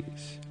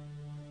degrees.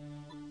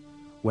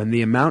 When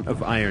the amount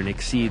of iron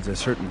exceeds a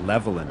certain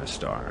level in a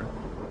star,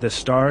 the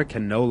star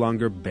can no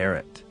longer bear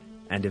it,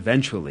 and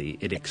eventually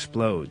it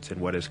explodes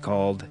in what is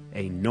called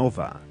a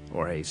nova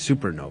or a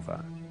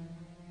supernova.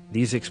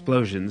 These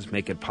explosions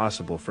make it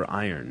possible for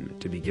iron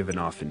to be given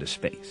off into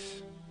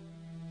space.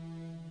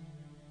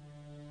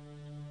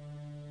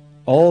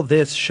 All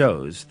this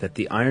shows that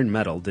the iron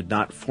metal did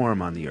not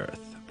form on the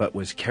Earth, but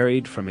was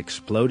carried from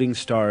exploding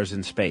stars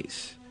in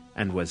space,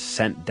 and was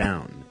sent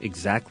down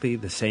exactly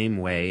the same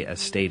way as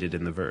stated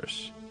in the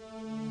verse.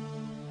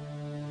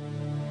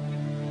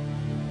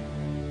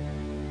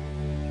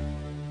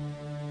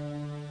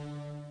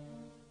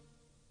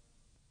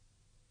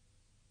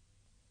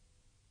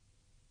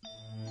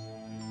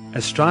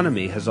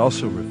 Astronomy has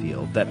also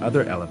revealed that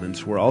other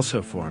elements were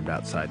also formed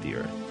outside the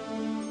Earth.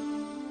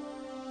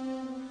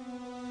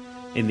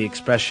 In the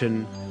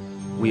expression,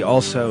 "we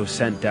also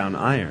sent down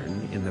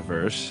iron," in the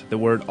verse, the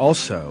word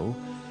 "also"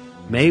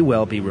 may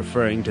well be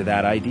referring to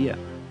that idea.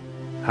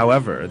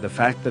 However, the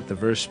fact that the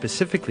verse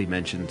specifically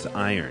mentions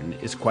iron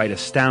is quite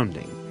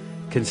astounding,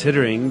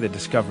 considering the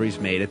discoveries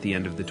made at the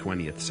end of the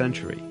 20th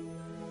century.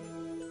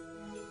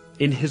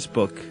 In his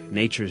book,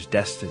 Nature's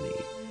Destiny,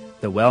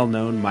 the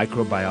well-known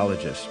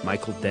microbiologist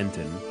Michael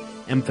Denton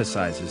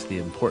emphasizes the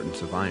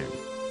importance of iron.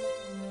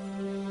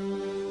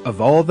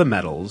 Of all the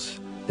metals,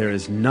 there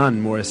is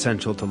none more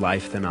essential to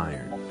life than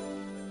iron.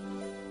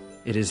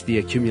 It is the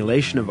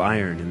accumulation of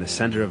iron in the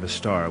center of a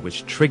star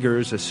which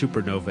triggers a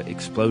supernova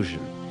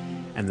explosion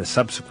and the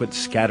subsequent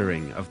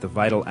scattering of the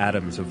vital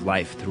atoms of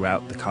life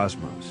throughout the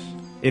cosmos.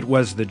 It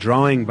was the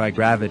drawing by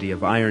gravity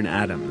of iron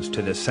atoms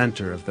to the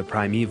center of the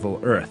primeval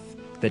Earth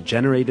that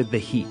generated the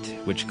heat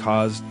which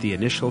caused the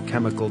initial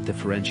chemical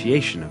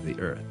differentiation of the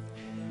Earth,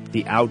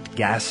 the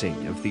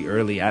outgassing of the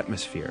early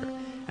atmosphere,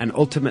 and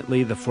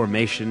ultimately the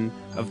formation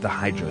of the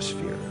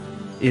hydrosphere.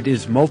 It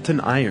is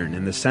molten iron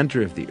in the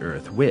center of the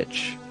Earth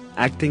which,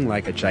 acting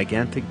like a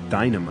gigantic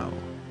dynamo,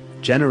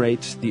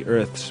 generates the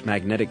Earth's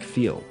magnetic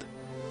field,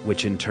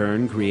 which in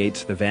turn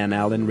creates the Van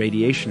Allen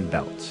radiation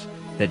belts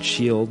that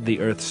shield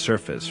the Earth's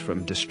surface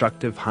from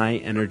destructive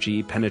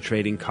high-energy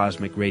penetrating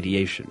cosmic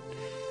radiation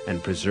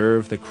and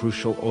preserve the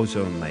crucial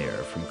ozone layer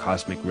from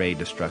cosmic ray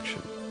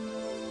destruction.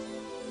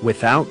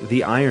 Without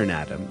the iron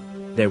atom,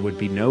 there would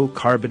be no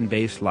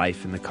carbon-based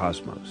life in the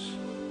cosmos,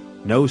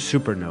 no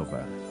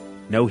supernova,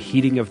 no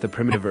heating of the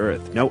primitive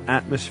Earth, no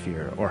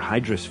atmosphere or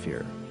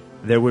hydrosphere.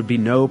 There would be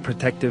no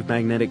protective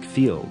magnetic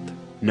field,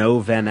 no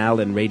Van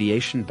Allen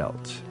radiation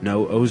belts,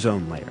 no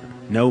ozone layer,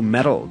 no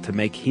metal to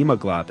make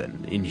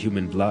hemoglobin in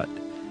human blood,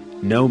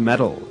 no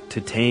metal to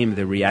tame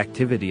the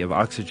reactivity of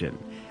oxygen,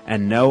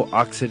 and no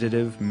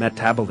oxidative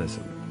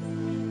metabolism.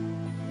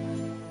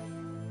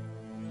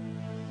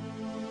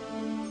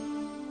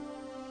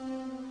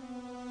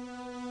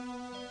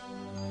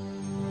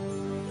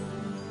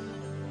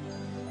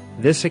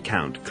 This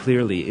account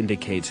clearly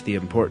indicates the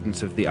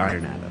importance of the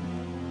iron atom.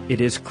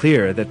 It is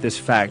clear that this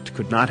fact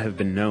could not have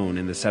been known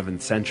in the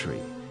 7th century,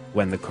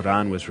 when the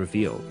Koran was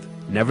revealed.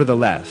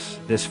 Nevertheless,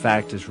 this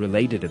fact is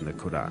related in the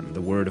Koran,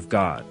 the Word of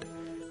God,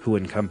 who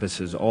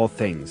encompasses all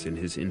things in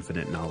his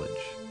infinite knowledge.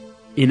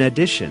 In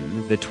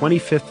addition, the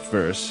 25th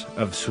verse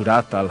of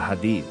Surat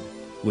al-Hadid,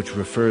 which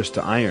refers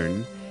to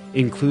iron,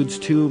 includes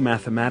 2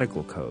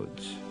 mathematical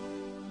codes.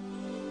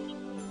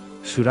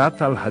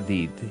 Surat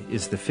al-Hadid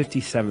is the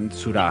 57th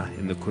surah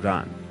in the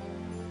Quran.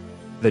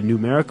 The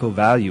numerical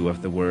value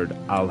of the word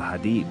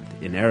al-Hadid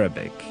in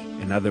Arabic,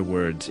 in other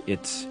words,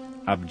 its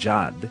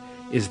abjad,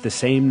 is the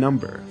same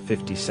number,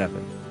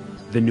 57.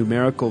 The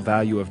numerical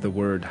value of the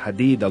word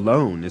Hadid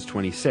alone is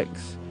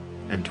 26,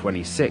 and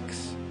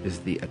 26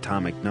 is the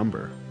atomic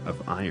number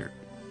of iron.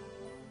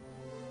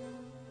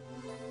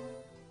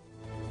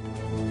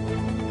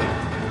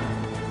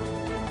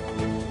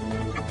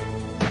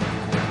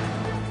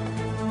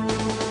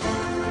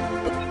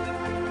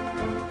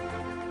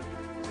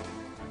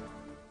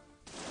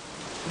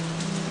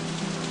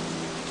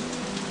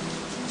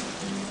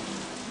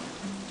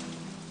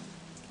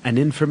 An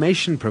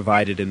information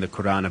provided in the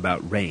Quran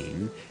about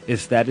rain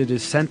is that it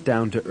is sent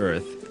down to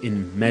earth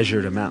in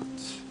measured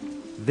amounts.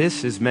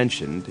 This is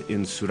mentioned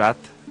in Surat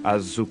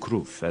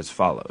Az-Zukhruf as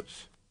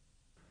follows.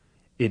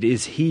 It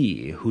is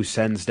He who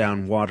sends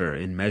down water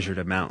in measured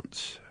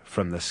amounts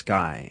from the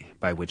sky,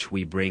 by which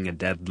we bring a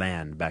dead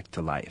land back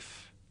to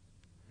life.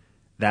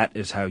 That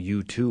is how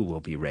you too will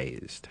be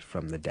raised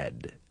from the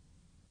dead.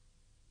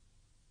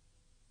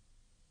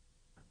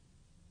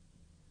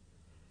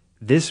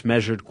 This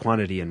measured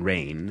quantity in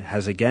rain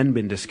has again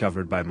been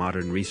discovered by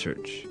modern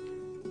research.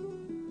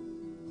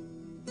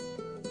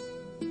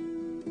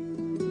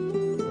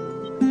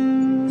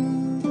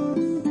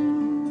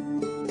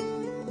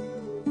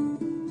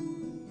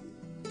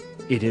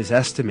 It is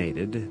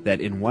estimated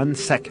that in 1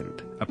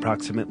 second,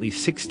 approximately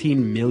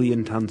 16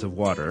 million tons of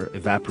water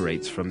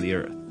evaporates from the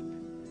earth.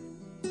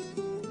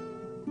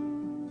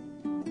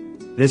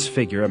 This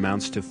figure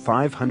amounts to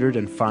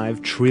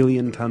 505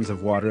 trillion tons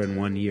of water in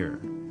 1 year.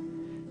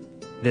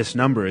 This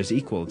number is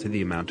equal to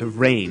the amount of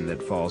rain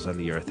that falls on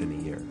the earth in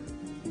a year.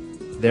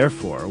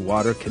 Therefore,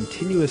 water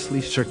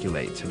continuously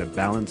circulates in a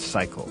balanced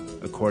cycle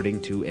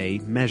according to a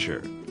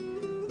measure.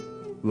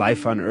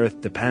 Life on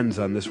earth depends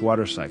on this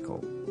water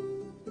cycle.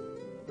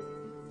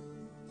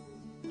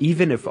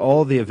 Even if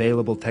all the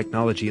available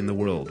technology in the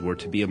world were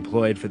to be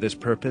employed for this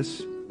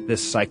purpose,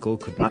 this cycle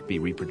could not be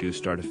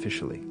reproduced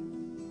artificially.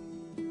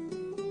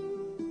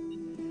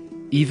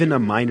 Even a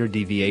minor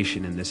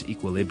deviation in this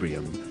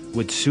equilibrium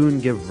would soon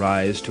give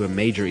rise to a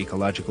major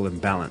ecological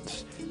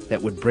imbalance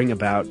that would bring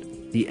about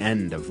the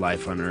end of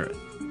life on Earth.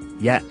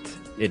 Yet,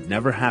 it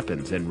never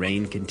happens, and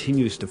rain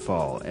continues to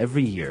fall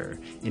every year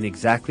in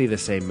exactly the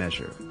same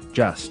measure,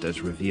 just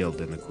as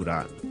revealed in the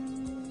Quran.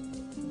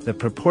 The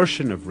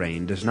proportion of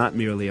rain does not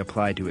merely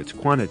apply to its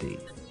quantity,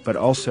 but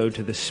also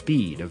to the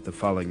speed of the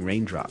falling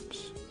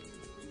raindrops.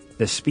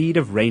 The speed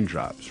of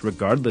raindrops,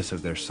 regardless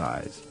of their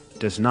size,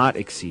 does not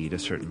exceed a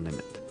certain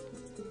limit.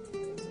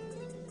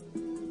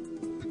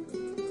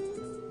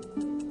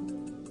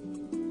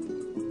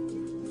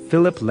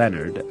 Philipp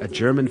Leonard, a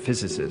German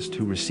physicist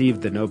who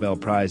received the Nobel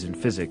Prize in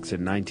Physics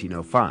in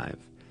 1905,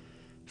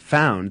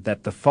 found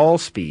that the fall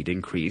speed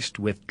increased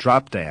with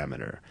drop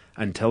diameter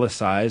until a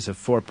size of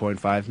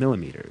 4.5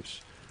 millimeters,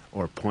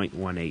 or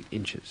 0.18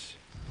 inches.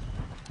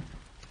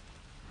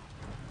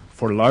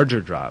 For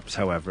larger drops,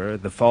 however,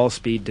 the fall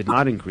speed did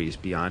not increase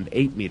beyond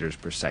 8 meters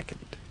per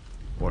second,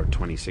 or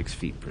 26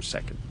 feet per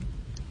second.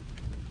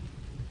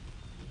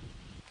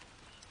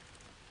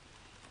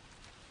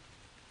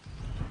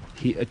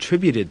 He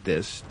attributed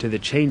this to the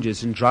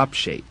changes in drop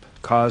shape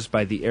caused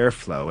by the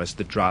airflow as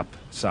the drop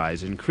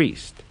size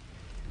increased.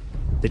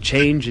 The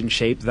change in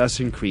shape thus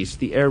increased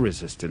the air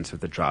resistance of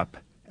the drop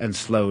and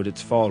slowed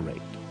its fall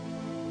rate.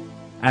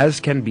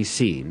 As can be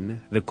seen,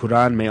 the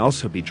Quran may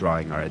also be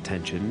drawing our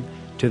attention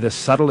to the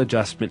subtle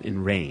adjustment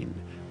in rain,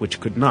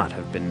 which could not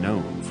have been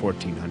known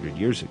 1400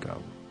 years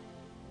ago.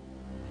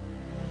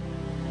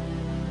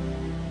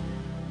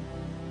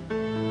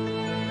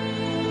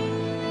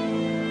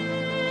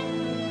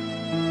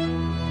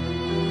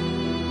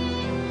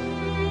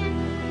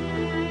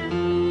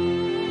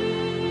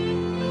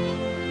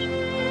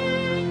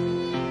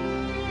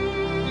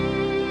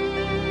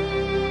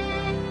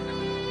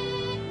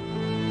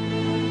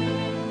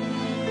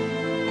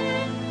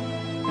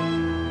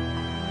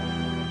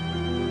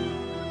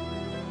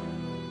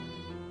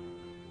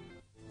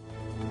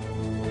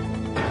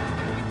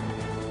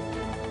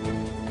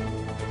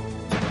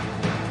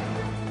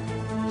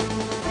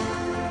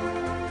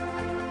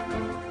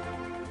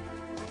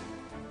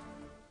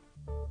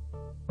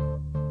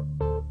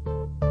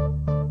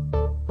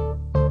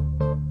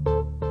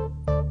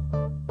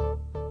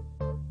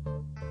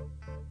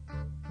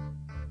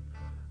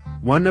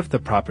 One of the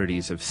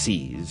properties of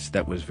seas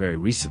that was very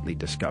recently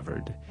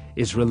discovered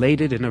is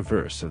related in a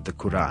verse of the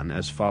Quran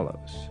as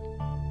follows.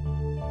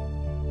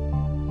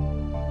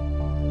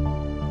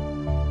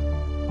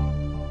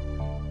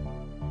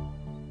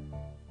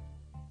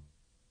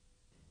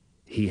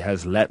 He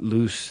has let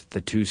loose the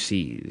two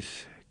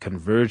seas,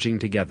 converging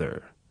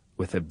together,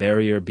 with a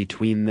barrier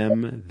between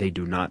them they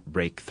do not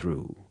break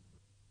through.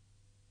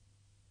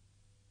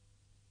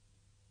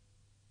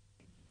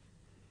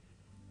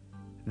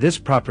 This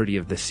property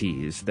of the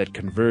seas that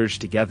converge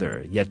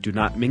together yet do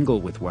not mingle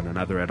with one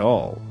another at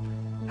all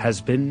has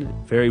been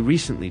very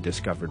recently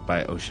discovered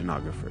by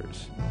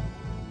oceanographers.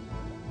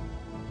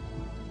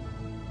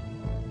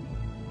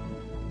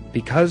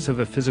 Because of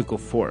a physical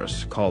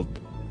force called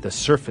the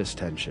surface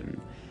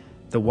tension,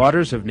 the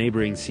waters of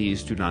neighboring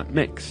seas do not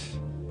mix.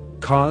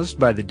 Caused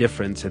by the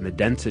difference in the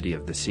density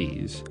of the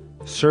seas,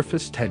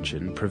 surface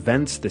tension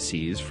prevents the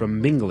seas from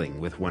mingling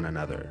with one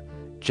another,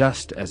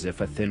 just as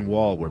if a thin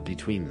wall were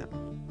between them.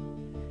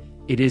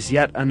 It is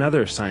yet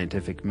another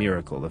scientific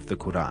miracle of the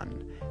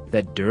Quran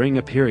that during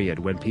a period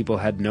when people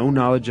had no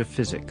knowledge of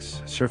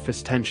physics,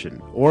 surface tension,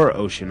 or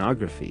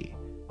oceanography,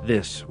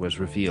 this was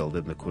revealed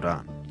in the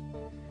Quran.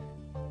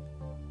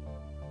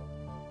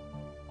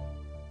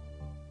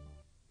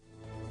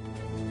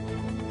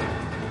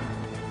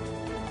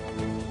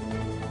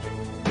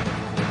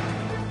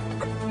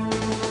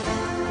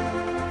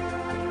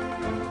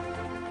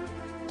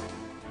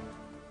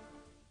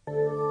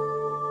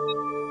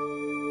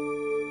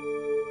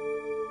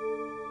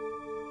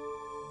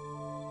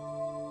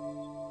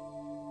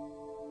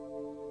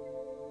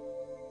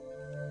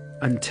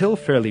 Until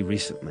fairly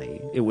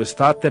recently, it was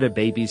thought that a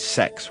baby's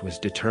sex was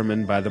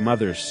determined by the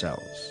mother's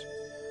cells,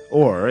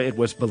 or it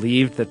was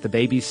believed that the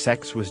baby's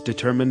sex was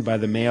determined by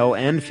the male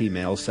and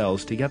female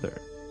cells together.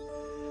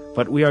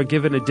 But we are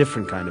given a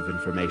different kind of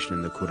information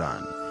in the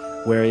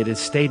Quran, where it is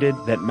stated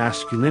that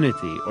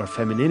masculinity or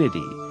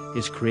femininity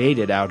is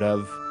created out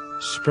of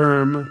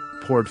sperm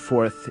poured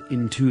forth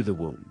into the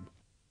womb.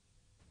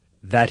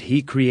 That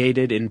he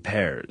created in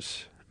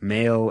pairs,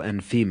 male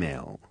and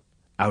female,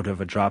 out of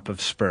a drop of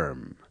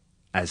sperm,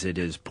 as it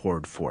is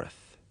poured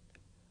forth.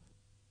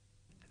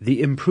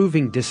 The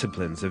improving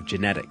disciplines of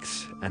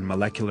genetics and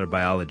molecular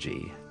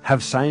biology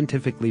have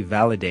scientifically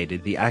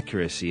validated the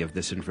accuracy of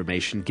this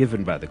information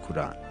given by the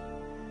Quran.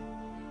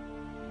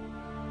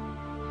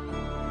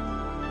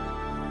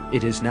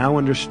 It is now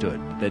understood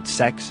that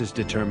sex is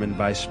determined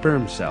by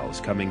sperm cells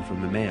coming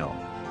from the male,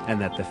 and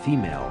that the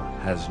female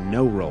has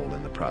no role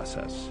in the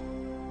process.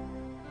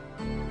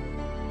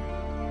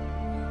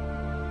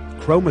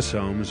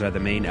 Chromosomes are the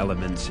main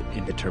elements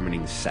in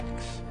determining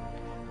sex.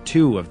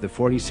 2 of the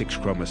 46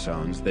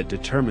 chromosomes that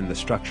determine the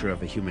structure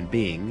of a human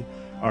being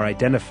are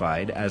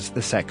identified as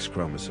the sex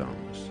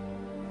chromosomes.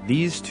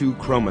 These 2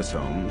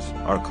 chromosomes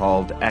are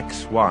called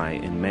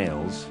XY in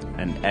males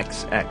and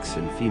XX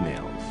in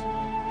females,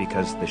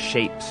 because the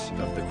shapes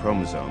of the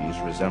chromosomes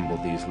resemble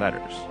these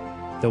letters.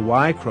 The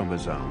Y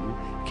chromosome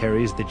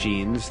carries the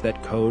genes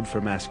that code for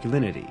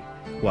masculinity,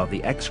 while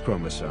the X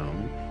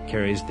chromosome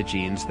carries the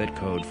genes that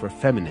code for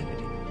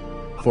femininity.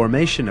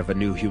 Formation of a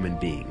new human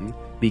being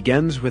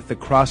begins with the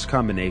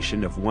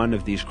cross-combination of one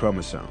of these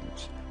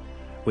chromosomes,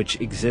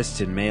 which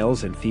exists in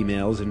males and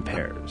females in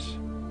pairs.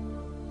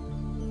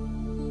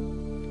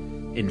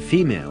 In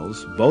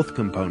females, both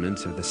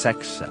components of the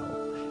sex cell,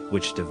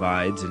 which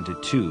divides into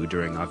two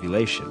during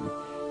ovulation,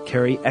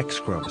 carry X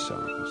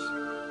chromosomes.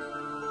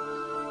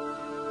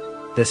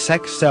 The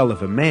sex cell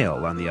of a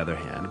male, on the other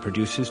hand,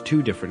 produces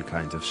two different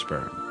kinds of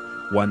sperm,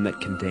 one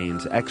that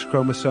contains X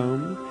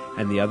chromosome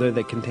and the other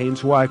that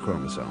contains Y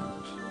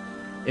chromosomes.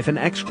 If an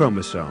X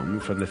chromosome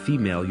from the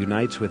female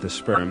unites with a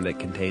sperm that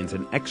contains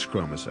an X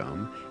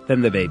chromosome,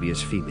 then the baby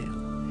is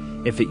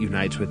female. If it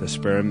unites with a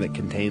sperm that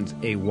contains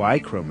a Y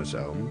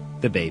chromosome,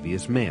 the baby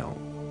is male.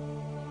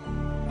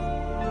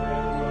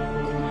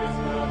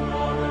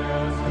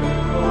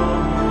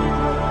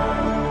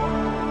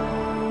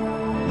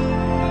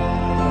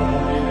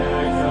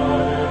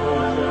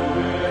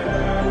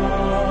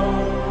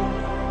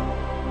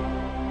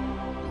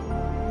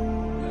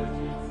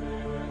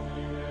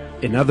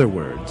 In other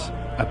words,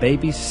 a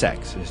baby's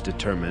sex is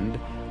determined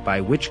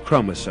by which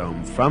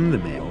chromosome from the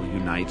male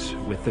unites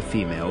with the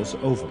female's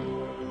ovum.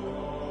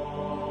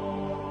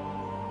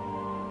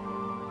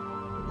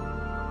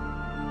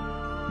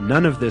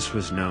 None of this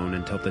was known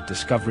until the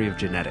discovery of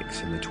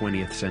genetics in the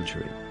 20th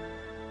century.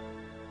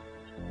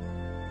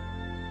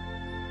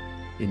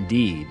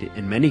 Indeed,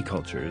 in many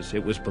cultures,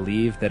 it was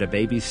believed that a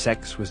baby's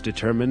sex was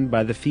determined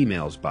by the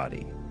female's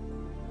body.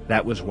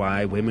 That was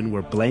why women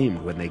were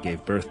blamed when they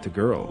gave birth to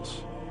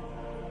girls.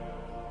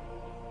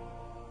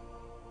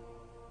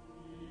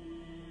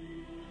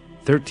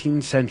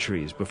 13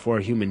 centuries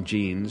before human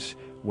genes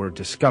were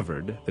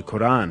discovered, the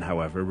Koran,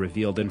 however,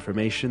 revealed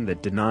information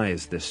that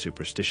denies this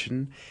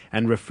superstition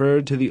and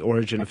referred to the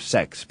origin of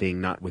sex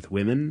being not with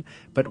women,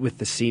 but with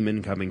the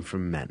semen coming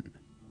from men.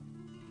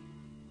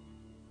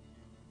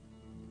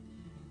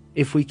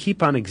 If we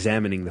keep on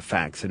examining the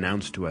facts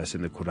announced to us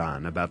in the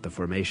Koran about the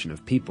formation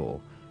of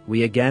people,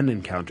 we again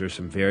encounter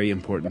some very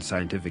important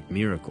scientific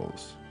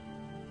miracles.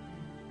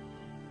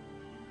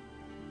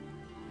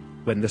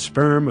 When the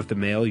sperm of the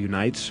male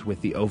unites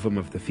with the ovum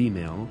of the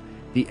female,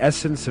 the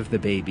essence of the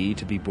baby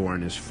to be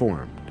born is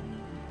formed.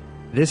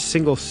 This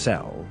single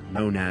cell,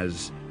 known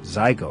as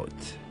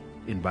zygote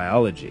in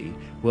biology,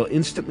 will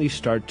instantly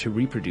start to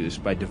reproduce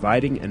by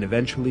dividing and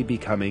eventually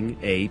becoming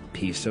a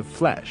piece of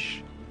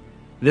flesh.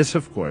 This,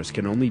 of course,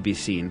 can only be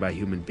seen by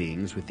human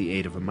beings with the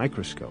aid of a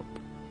microscope.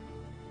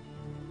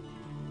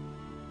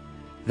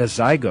 The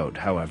zygote,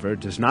 however,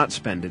 does not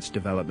spend its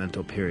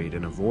developmental period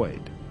in a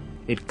void.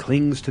 It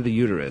clings to the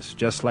uterus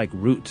just like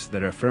roots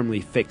that are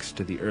firmly fixed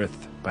to the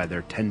earth by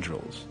their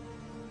tendrils.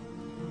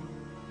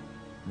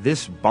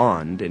 This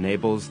bond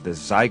enables the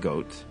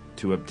zygote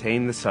to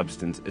obtain the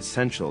substance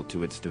essential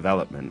to its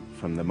development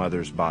from the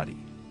mother's body.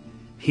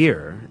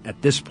 Here,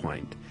 at this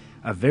point,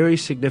 a very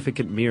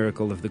significant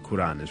miracle of the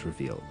Quran is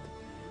revealed.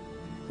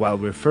 While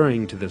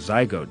referring to the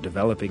zygote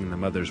developing in the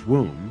mother's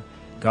womb,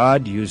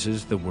 God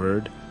uses the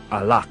word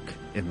alaq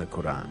in the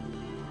Quran.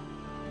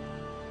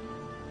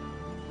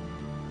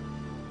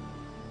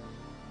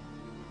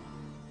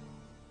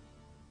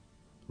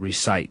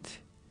 Recite,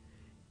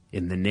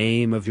 "In the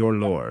name of your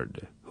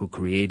Lord, who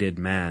created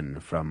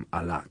man from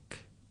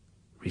alaq."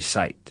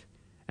 Recite,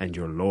 "And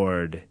your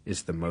Lord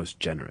is the most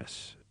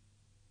generous."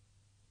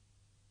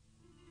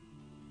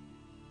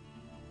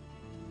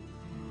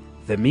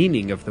 The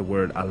meaning of the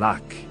word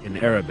alaq in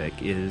Arabic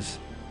is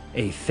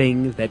a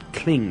thing that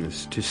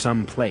clings to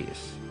some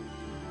place.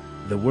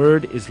 The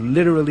word is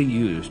literally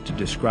used to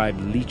describe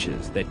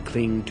leeches that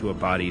cling to a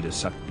body to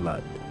suck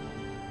blood.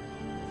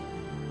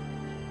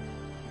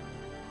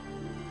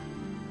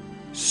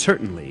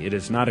 Certainly, it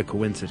is not a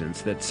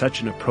coincidence that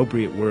such an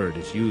appropriate word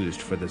is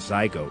used for the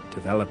zygote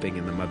developing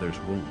in the mother's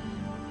womb.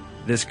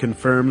 This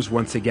confirms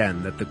once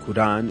again that the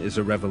Quran is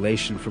a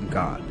revelation from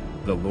God,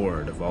 the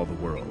Lord of all the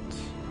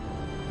worlds.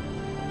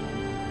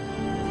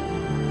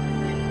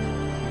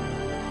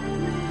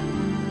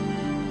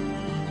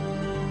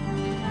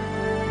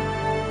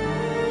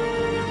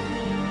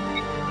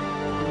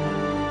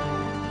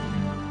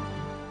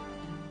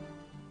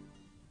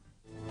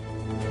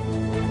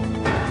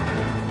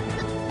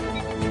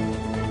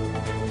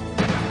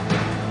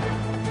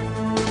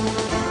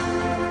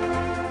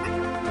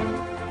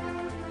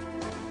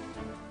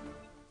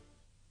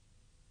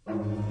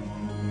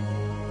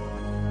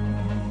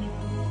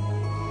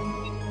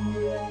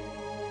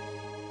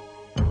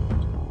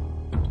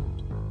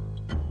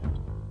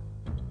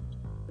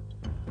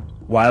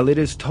 While it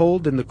is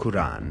told in the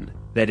Quran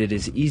that it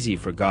is easy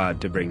for God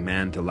to bring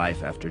man to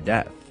life after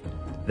death,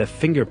 the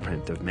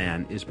fingerprint of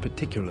man is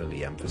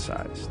particularly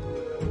emphasized.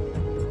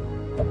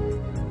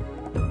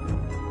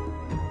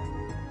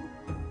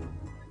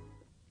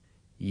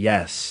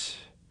 Yes,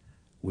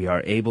 we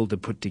are able to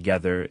put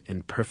together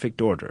in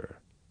perfect order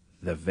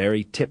the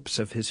very tips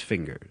of his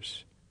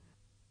fingers.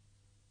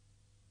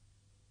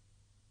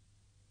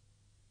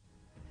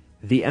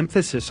 The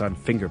emphasis on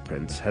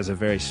fingerprints has a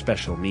very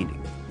special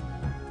meaning.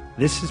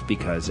 This is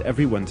because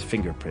everyone's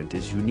fingerprint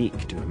is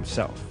unique to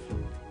himself.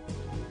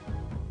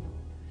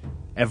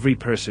 Every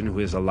person who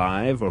is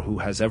alive or who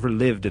has ever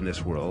lived in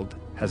this world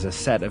has a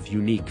set of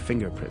unique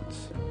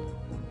fingerprints.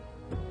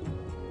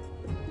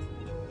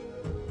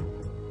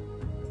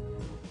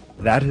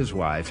 That is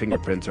why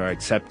fingerprints are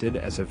accepted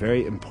as a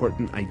very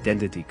important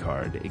identity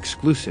card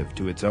exclusive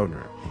to its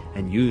owner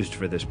and used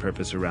for this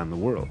purpose around the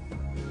world.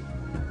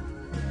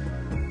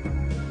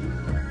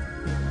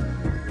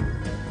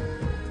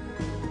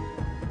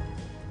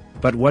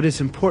 But what is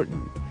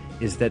important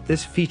is that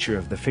this feature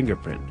of the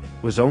fingerprint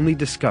was only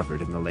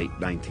discovered in the late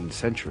 19th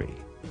century.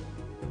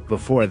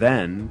 Before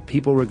then,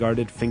 people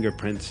regarded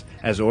fingerprints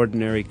as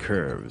ordinary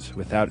curves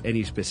without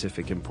any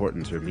specific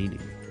importance or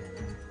meaning.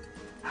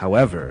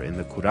 However, in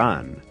the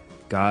Quran,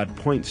 God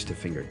points to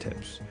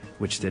fingertips,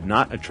 which did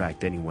not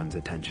attract anyone's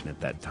attention at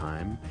that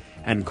time,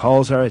 and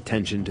calls our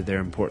attention to their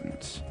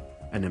importance,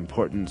 an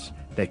importance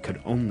that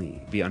could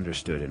only be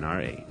understood in our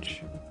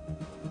age.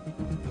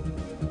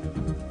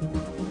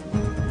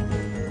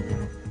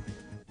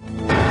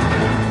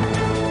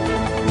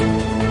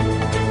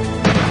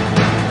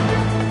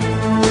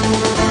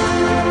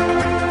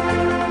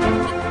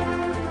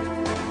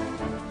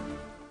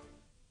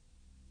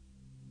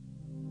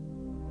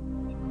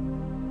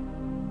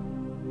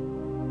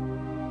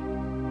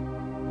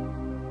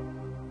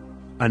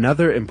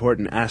 Another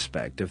important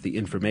aspect of the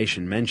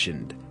information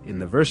mentioned in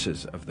the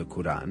verses of the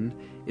Quran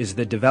is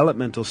the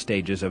developmental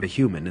stages of a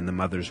human in the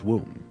mother's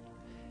womb.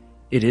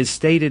 It is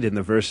stated in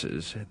the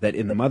verses that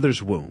in the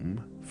mother's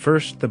womb,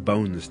 first the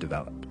bones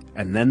develop,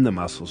 and then the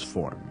muscles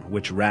form,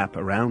 which wrap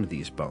around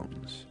these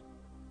bones.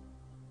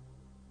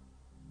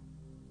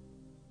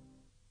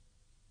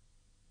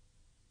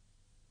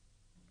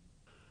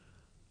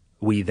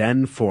 We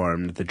then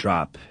formed the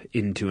drop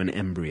into an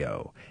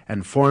embryo,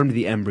 and formed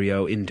the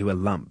embryo into a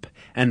lump,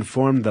 and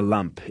formed the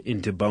lump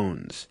into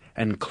bones,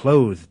 and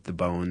clothed the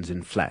bones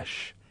in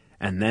flesh,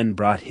 and then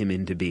brought him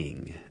into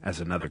being as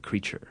another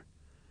creature.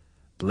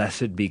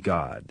 Blessed be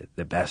God,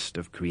 the best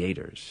of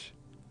creators.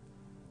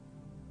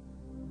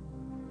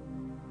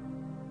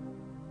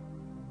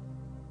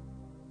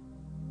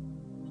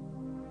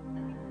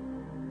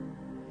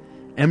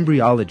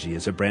 Embryology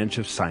is a branch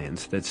of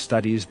science that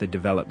studies the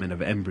development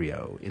of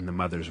embryo in the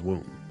mother's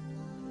womb.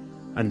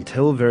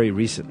 Until very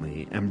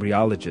recently,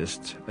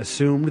 embryologists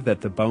assumed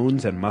that the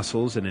bones and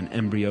muscles in an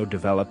embryo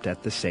developed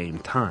at the same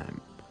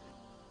time.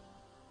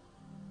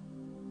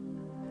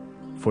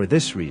 For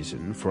this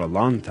reason, for a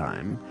long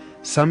time,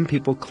 some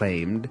people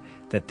claimed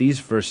that these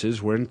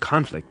verses were in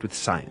conflict with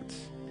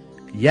science.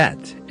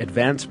 Yet,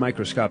 advanced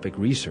microscopic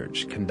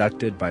research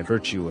conducted by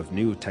virtue of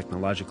new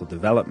technological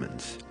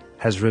developments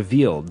has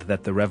revealed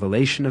that the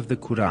revelation of the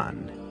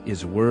Quran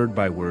is word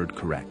by word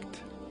correct.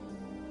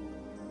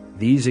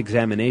 These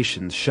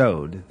examinations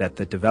showed that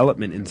the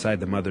development inside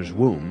the mother's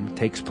womb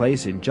takes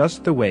place in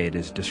just the way it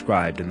is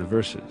described in the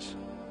verses.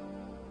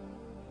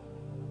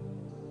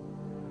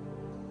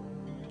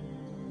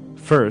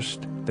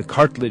 First, the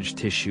cartilage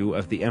tissue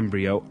of the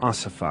embryo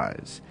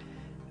ossifies.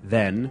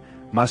 Then,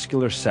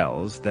 muscular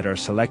cells that are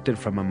selected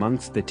from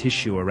amongst the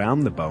tissue around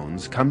the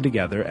bones come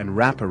together and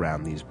wrap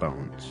around these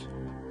bones.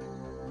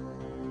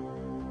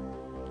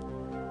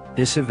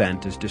 This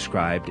event is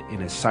described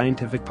in a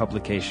scientific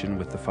publication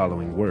with the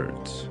following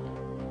words.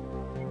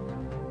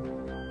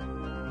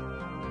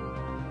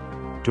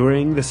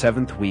 During the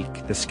 7th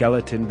week, the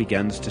skeleton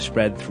begins to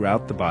spread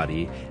throughout the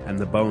body, and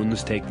the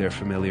bones take their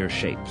familiar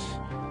shapes.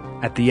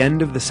 At the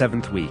end of the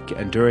 7th week,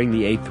 and during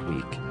the 8th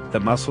week, the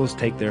muscles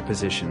take their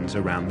positions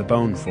around the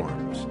bone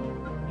forms.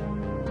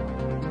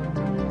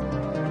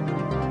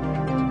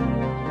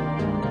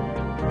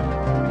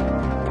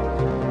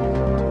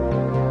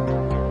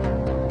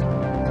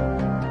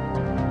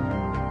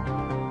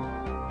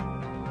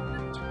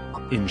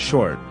 In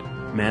short,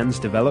 man's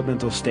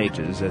developmental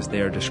stages, as they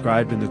are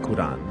described in the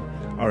Quran,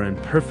 are in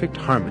perfect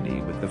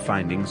harmony with the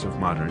findings of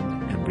modern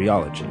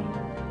embryology.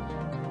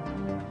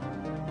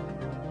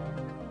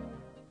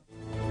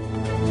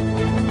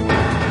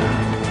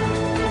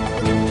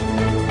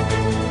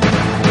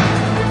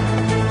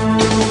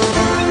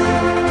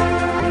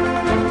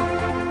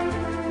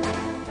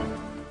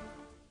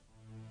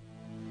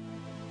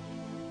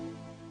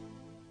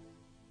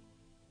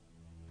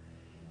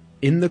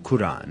 In the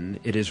Quran,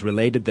 it is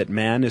related that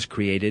man is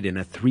created in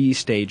a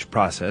 3-stage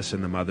process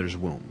in the mother's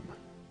womb.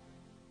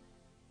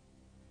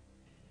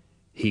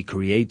 He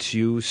creates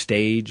you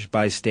stage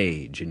by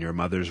stage in your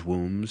mother's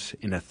wombs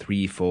in a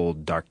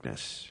 3-fold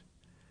darkness.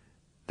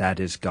 That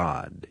is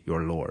God,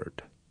 your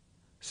Lord.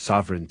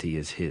 Sovereignty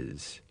is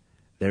His.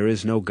 There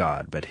is no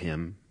God but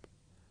Him.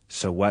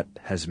 So what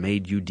has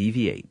made you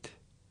deviate?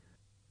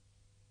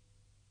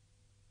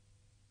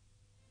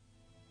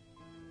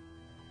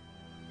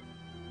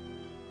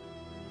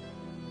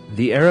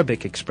 The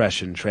Arabic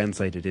expression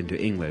translated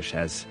into English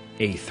as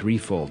a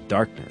 3-fold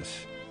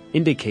darkness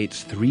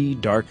indicates 3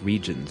 dark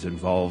regions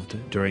involved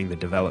during the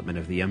development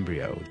of the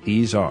embryo.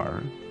 These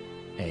are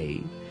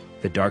A,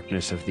 the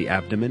darkness of the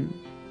abdomen,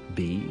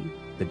 B,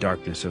 the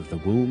darkness of the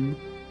womb,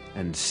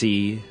 and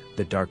C,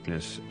 the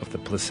darkness of the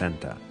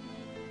placenta.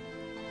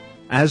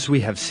 As we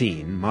have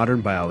seen,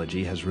 modern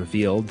biology has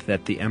revealed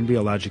that the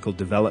embryological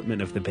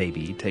development of the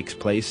baby takes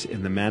place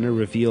in the manner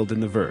revealed in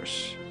the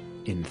verse,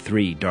 in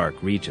 3 dark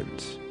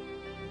regions.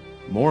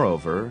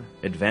 Moreover,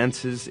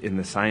 advances in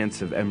the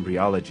science of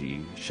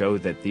embryology show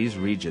that these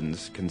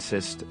regions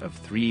consist of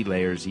 3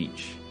 layers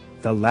each.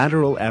 The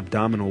lateral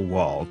abdominal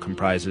wall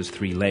comprises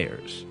 3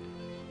 layers.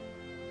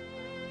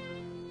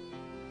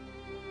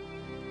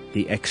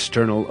 The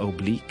external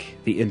oblique,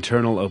 the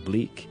internal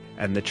oblique,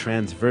 and the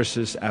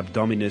transversus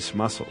abdominis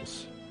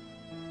muscles.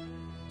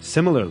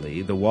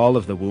 Similarly, the wall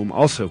of the womb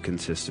also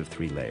consists of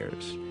 3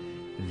 layers: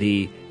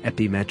 the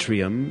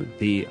epimetrium,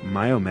 the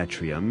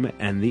myometrium,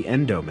 and the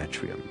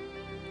endometrium.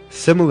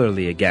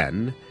 Similarly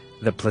again,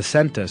 the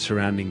placenta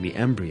surrounding the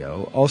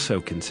embryo also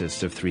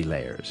consists of 3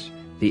 layers: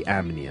 the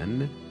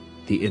amnion,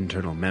 the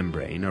internal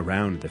membrane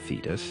around the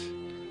fetus,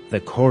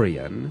 the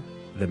chorion,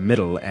 the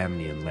middle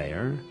amnion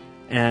layer,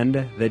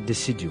 and the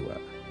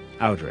decidua,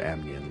 outer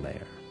amnion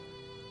layer.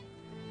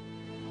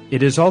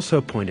 It is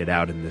also pointed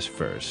out in this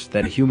verse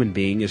that a human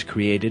being is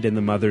created in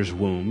the mother's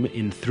womb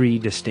in 3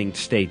 distinct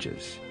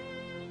stages.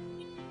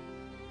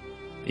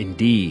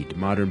 Indeed,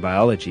 modern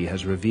biology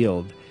has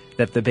revealed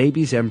that the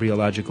baby's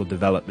embryological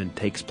development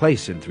takes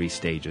place in 3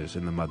 stages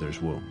in the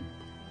mother's womb.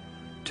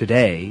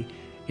 Today,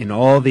 in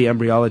all the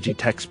embryology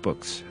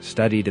textbooks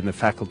studied in the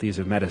faculties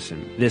of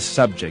medicine, this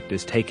subject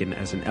is taken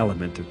as an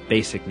element of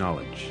basic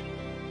knowledge.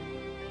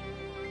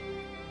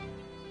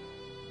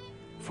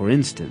 For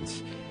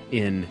instance,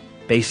 in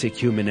Basic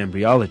Human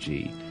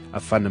Embryology, a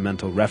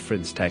fundamental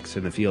reference text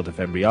in the field of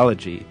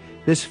embryology,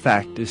 this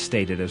fact is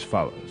stated as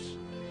follows.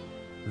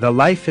 The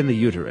life in the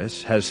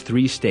uterus has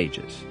 3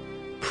 stages: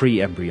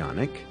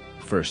 pre-embryonic,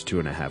 first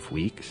 2.5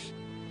 weeks,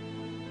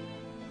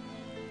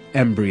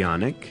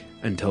 embryonic,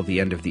 until the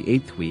end of the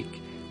 8th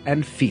week,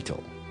 and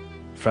fetal,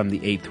 from the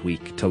 8th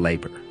week to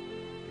labor.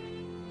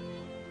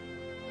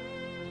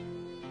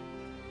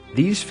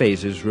 These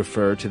phases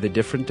refer to the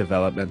different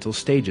developmental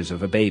stages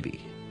of a baby.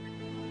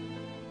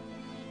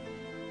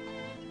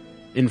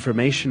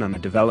 Information on the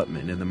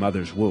development in the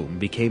mother's womb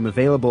became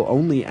available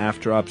only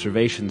after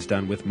observations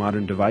done with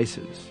modern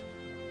devices.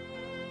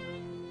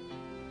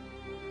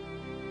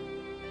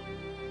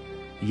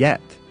 Yet,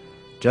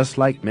 just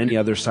like many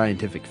other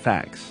scientific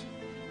facts,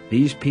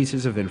 these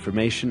pieces of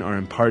information are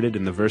imparted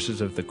in the verses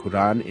of the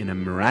Koran in a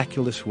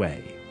miraculous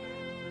way.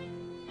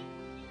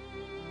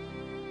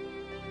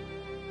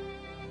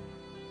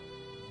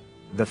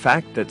 The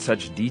fact that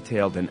such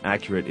detailed and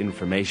accurate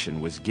information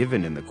was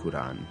given in the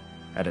Quran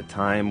at a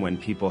time when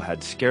people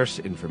had scarce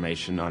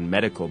information on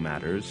medical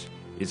matters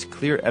is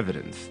clear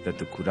evidence that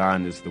the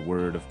Quran is the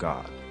Word of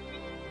God.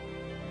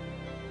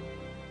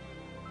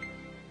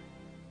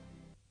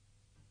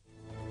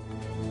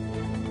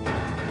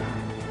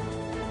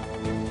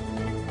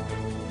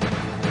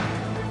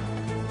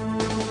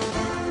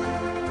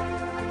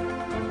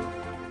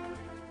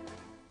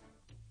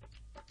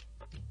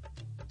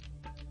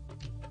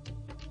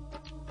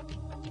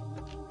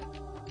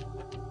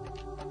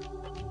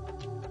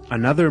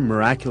 Another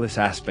miraculous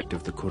aspect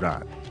of the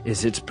Quran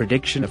is its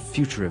prediction of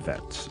future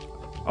events,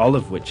 all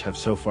of which have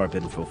so far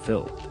been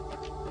fulfilled.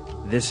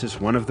 This is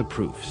one of the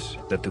proofs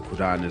that the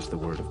Quran is the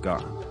Word of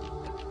God.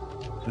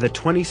 The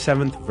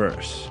 27th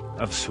verse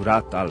of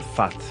Surat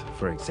al-Fath,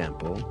 for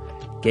example,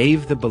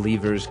 gave the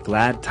believers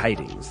glad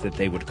tidings that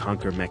they would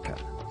conquer Mecca,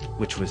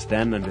 which was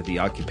then under the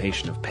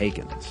occupation of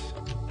pagans.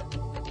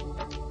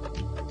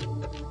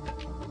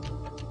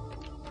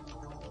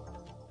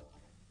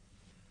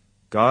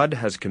 God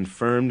has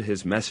confirmed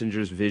his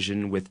messenger's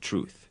vision with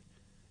truth.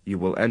 You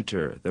will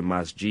enter the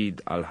Masjid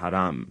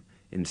al-Haram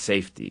in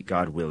safety,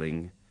 God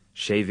willing,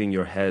 shaving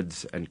your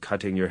heads and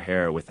cutting your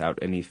hair without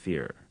any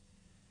fear.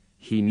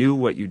 He knew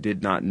what you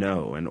did not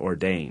know and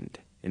ordained,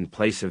 in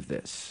place of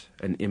this,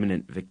 an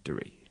imminent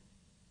victory.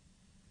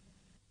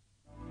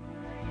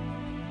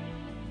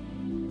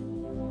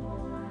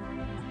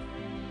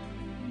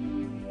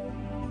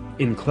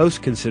 In close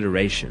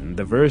consideration,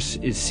 the verse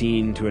is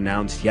seen to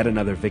announce yet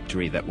another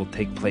victory that will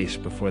take place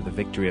before the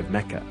victory of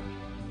Mecca.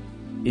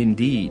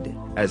 Indeed,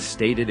 as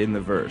stated in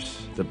the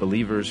verse, the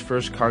believers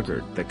first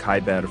conquered the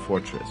Khaybar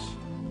fortress,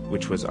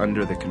 which was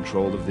under the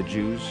control of the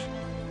Jews,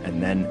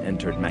 and then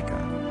entered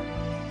Mecca.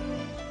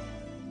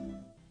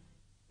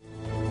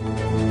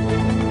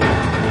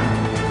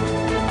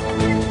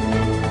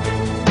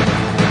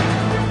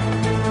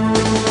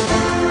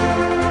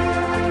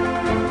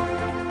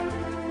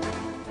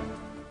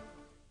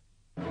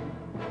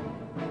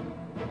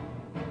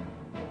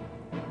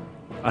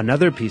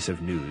 Another piece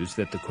of news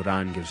that the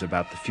Quran gives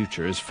about the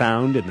future is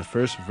found in the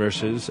first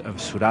verses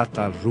of Surat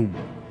al-Rum,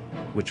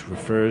 which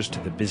refers to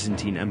the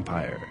Byzantine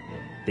Empire,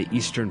 the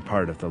eastern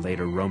part of the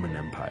later Roman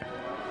Empire.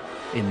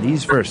 In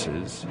these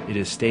verses, it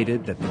is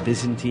stated that the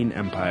Byzantine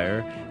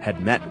Empire had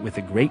met with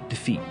a great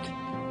defeat,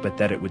 but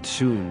that it would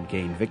soon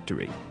gain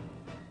victory.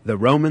 The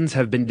Romans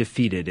have been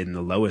defeated in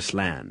the lowest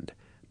land,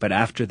 but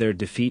after their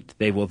defeat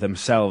they will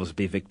themselves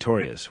be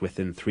victorious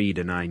within 3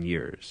 to 9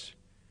 years.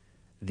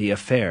 The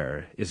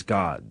affair is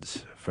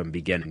God's from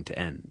beginning to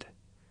end.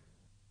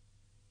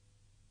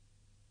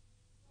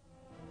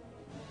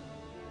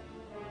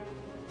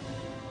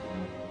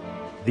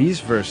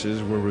 These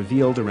verses were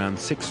revealed around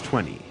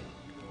 620,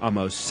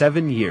 almost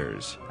 7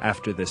 years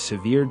after the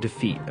severe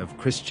defeat of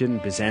Christian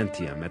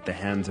Byzantium at the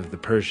hands of the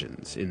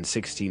Persians in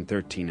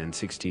 1613 and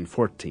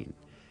 1614,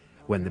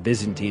 when the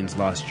Byzantines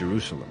lost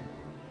Jerusalem.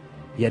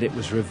 Yet it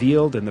was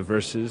revealed in the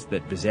verses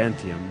that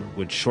Byzantium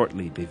would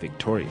shortly be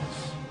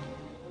victorious.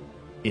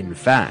 In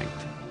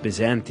fact,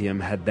 Byzantium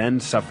had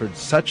then suffered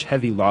such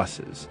heavy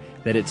losses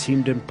that it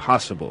seemed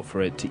impossible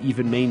for it to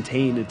even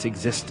maintain its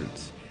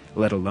existence,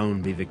 let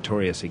alone be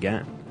victorious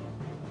again.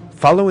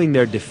 Following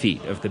their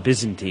defeat of the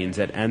Byzantines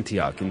at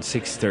Antioch in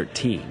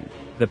 613,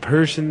 the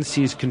Persians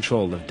seized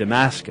control of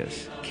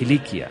Damascus,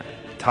 Cilicia,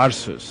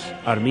 Tarsus,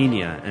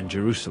 Armenia, and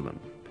Jerusalem.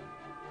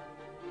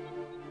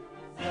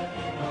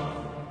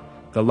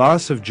 The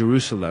loss of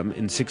Jerusalem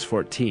in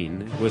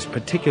 614 was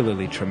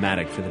particularly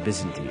traumatic for the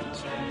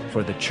Byzantines,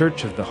 for the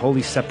Church of the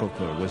Holy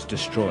Sepulchre was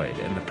destroyed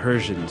and the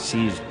Persians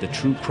seized the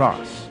true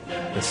cross,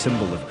 the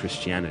symbol of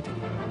Christianity.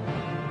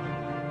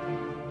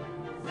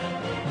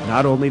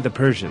 Not only the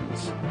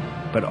Persians,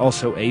 but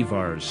also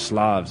Avars,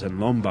 Slavs, and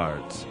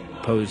Lombards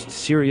posed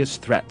serious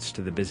threats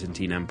to the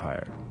Byzantine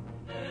Empire.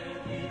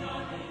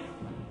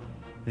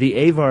 The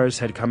Avars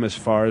had come as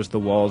far as the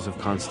walls of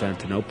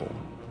Constantinople.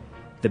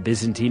 The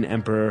Byzantine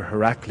Emperor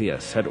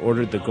Heraclius had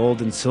ordered the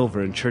gold and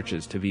silver in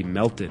churches to be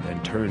melted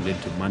and turned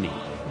into money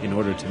in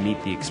order to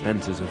meet the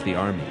expenses of the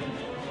army.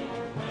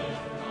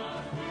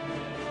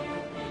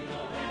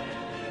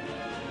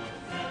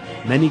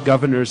 Many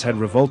governors had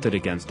revolted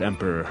against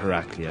Emperor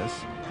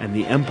Heraclius, and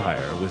the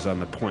empire was on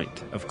the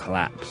point of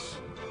collapse.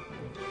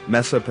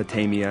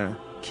 Mesopotamia,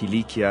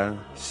 Cilicia,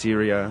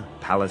 Syria,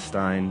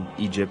 Palestine,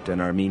 Egypt,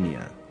 and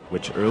Armenia,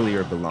 which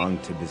earlier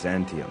belonged to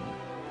Byzantium,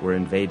 were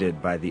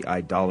invaded by the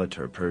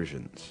idolater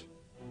Persians.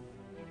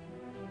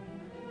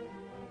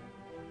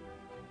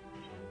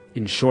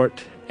 In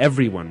short,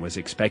 everyone was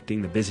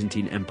expecting the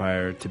Byzantine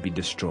Empire to be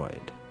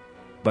destroyed.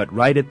 But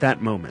right at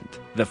that moment,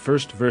 the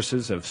first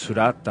verses of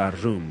Surat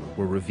ar-Rum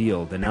were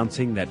revealed,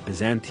 announcing that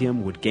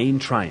Byzantium would gain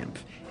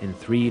triumph in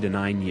 3 to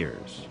 9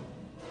 years.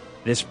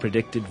 This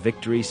predicted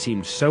victory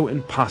seemed so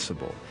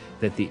impossible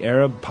that the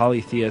Arab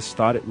polytheists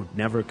thought it would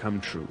never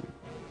come true.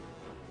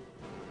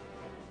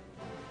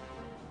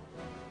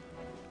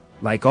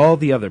 Like all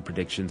the other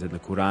predictions in the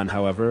Quran,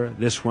 however,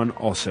 this one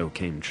also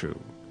came true.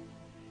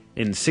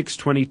 In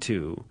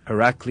 622,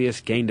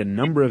 Heraclius gained a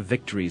number of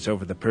victories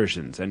over the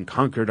Persians and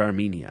conquered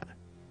Armenia.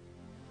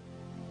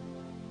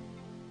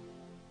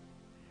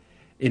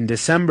 In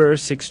December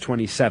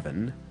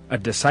 627, a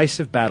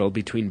decisive battle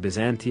between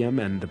Byzantium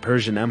and the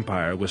Persian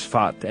Empire was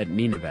fought at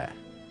Nineveh,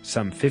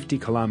 some 50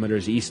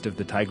 kilometers east of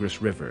the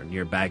Tigris River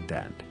near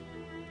Baghdad.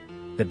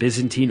 The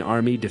Byzantine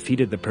army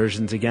defeated the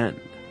Persians again.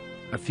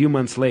 A few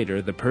months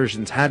later, the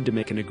Persians had to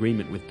make an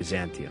agreement with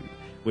Byzantium,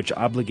 which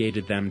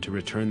obligated them to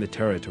return the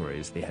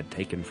territories they had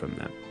taken from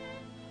them.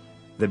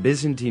 The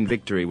Byzantine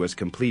victory was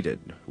completed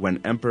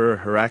when Emperor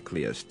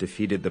Heraclius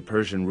defeated the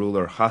Persian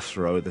ruler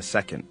Khosrow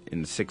II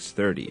in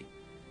 630,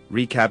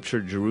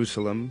 recaptured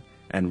Jerusalem,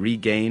 and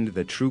regained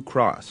the true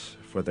cross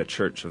for the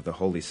Church of the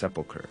Holy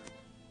Sepulchre.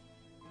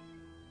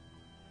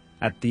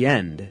 At the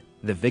end,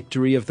 the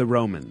victory of the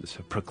Romans,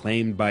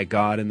 proclaimed by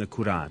God in the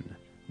Quran,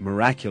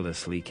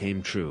 miraculously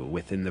came true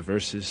within the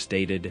verses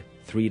stated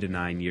 3 to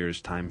 9 years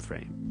time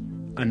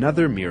frame.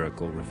 Another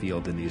miracle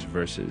revealed in these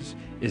verses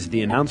is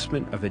the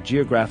announcement of a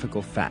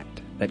geographical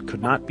fact that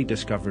could not be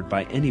discovered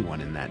by anyone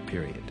in that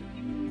period.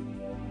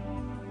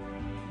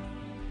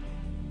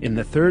 In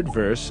the third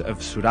verse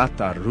of Surat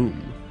ar-Rum,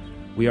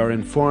 we are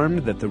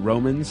informed that the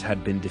Romans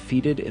had been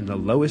defeated in the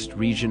lowest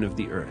region of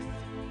the earth.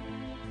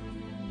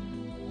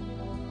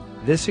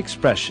 This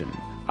expression,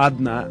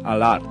 Adna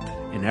al-Ard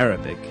in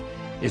Arabic,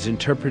 is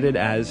interpreted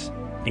as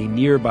a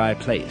nearby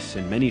place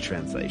in many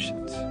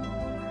translations.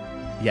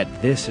 Yet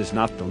this is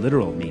not the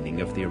literal meaning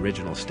of the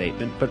original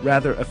statement, but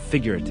rather a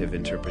figurative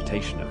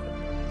interpretation of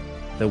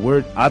it. The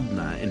word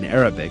Adna in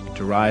Arabic,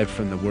 derived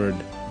from the word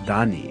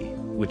Dani,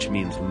 which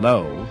means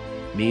low,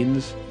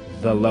 means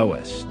the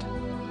lowest.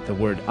 The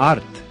word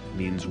Art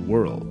means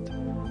world.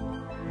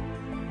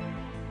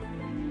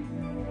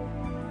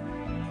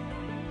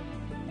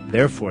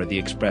 Therefore, the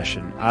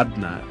expression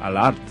Adna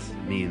al-Ard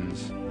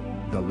means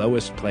the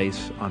lowest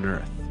place on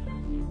earth.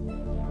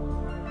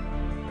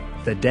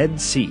 The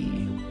Dead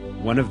Sea,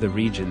 one of the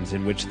regions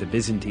in which the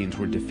Byzantines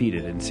were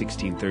defeated in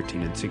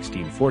 1613 and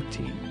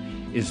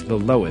 1614, is the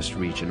lowest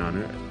region on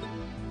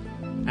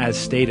earth. As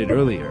stated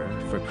earlier,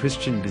 for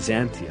Christian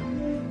Byzantium,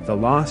 the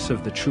loss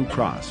of the true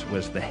cross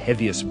was the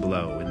heaviest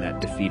blow in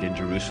that defeat in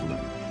Jerusalem,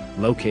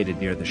 located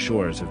near the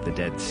shores of the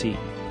Dead Sea.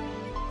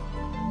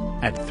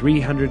 At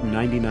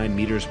 399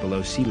 meters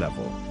below sea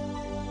level,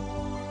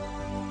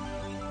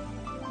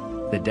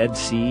 the Dead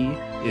Sea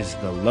is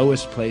the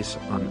lowest place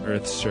on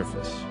Earth's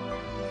surface.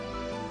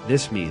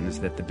 This means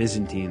that the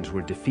Byzantines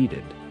were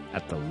defeated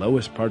at the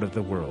lowest part of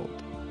the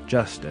world,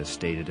 just as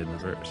stated in the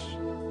verse.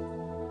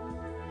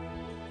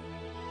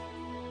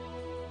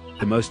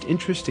 The most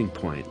interesting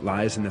point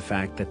lies in the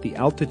fact that the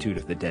altitude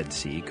of the Dead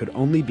Sea could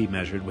only be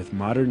measured with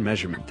modern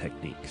measurement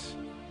techniques.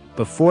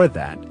 Before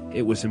that,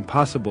 it was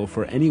impossible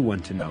for anyone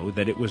to know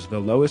that it was the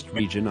lowest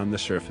region on the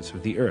surface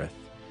of the earth.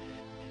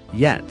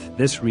 Yet,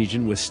 this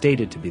region was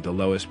stated to be the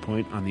lowest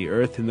point on the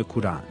earth in the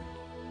Quran.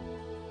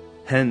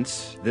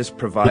 Hence, this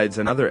provides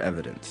another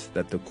evidence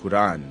that the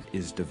Quran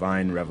is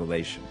divine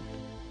revelation.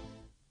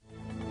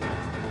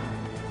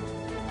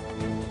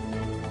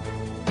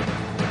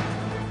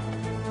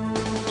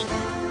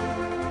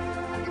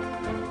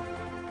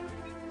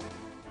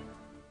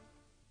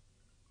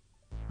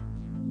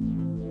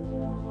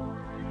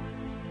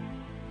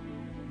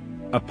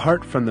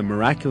 Apart from the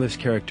miraculous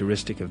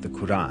characteristic of the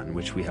Quran,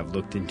 which we have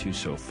looked into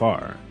so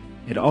far,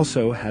 it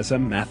also has a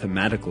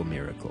mathematical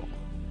miracle.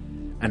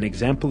 An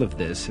example of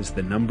this is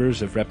the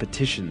numbers of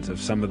repetitions of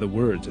some of the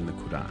words in the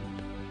Quran.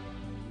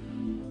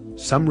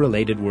 Some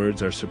related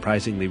words are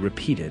surprisingly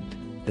repeated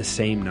the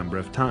same number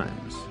of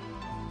times.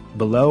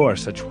 Below are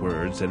such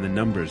words and the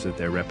numbers of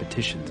their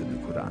repetitions in the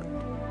Quran.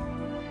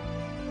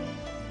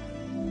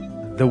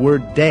 The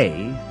word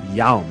day,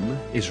 yaum,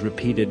 is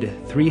repeated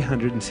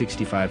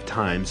 365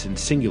 times in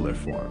singular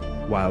form,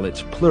 while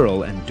its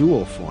plural and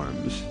dual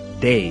forms,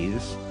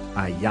 days,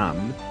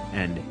 ayam,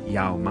 and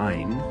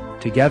yaumain,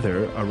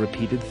 together are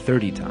repeated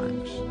 30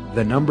 times.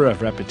 The number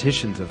of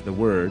repetitions of the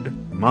word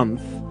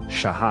month,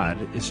 shahar,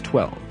 is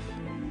 12.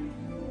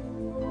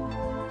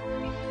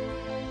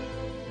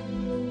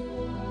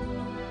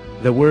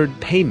 The word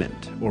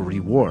payment or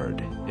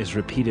reward is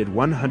repeated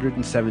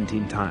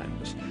 117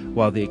 times,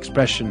 while the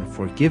expression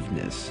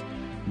forgiveness,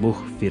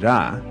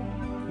 mughfirah,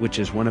 which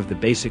is one of the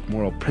basic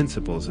moral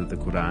principles of the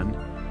Quran,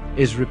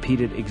 is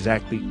repeated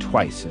exactly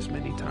twice as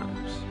many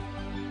times.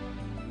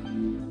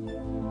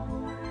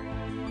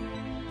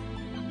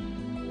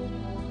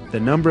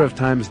 The number of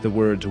times the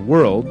words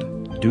world,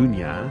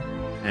 dunya,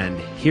 and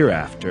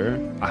hereafter,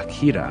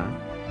 akhira,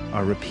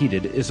 are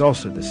repeated is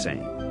also the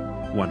same,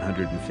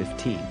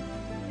 115.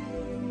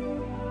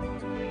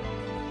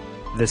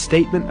 The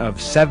statement of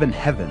 7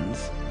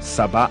 heavens,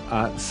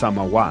 sab'a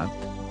samawat,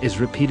 is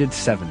repeated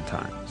 7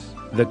 times.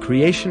 The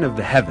creation of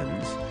the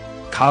heavens,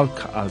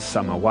 khalq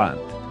al-samawat,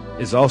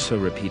 is also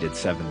repeated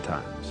 7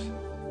 times.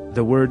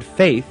 The word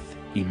faith,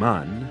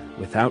 iman,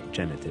 without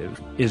genitive,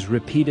 is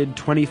repeated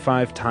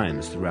 25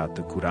 times throughout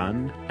the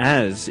Quran,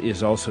 as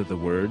is also the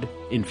word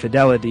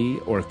infidelity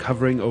or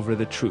covering over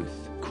the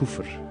truth,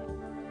 kufr.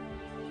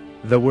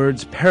 The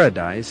words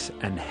paradise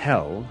and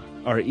hell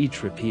are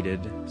each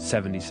repeated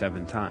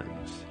 77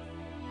 times.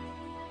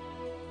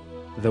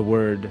 The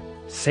word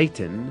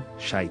Satan,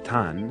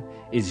 shaitan,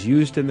 is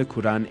used in the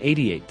Quran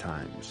 88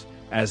 times,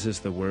 as is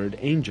the word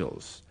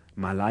angels,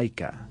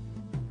 malaika.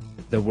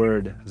 The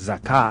word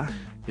zakah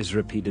is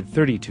repeated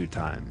 32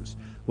 times,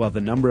 while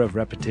the number of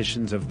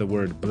repetitions of the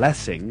word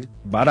blessing,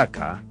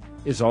 barakah,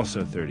 is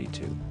also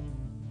 32.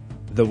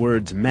 The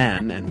words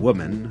man and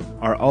woman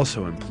are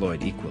also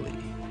employed equally,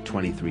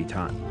 23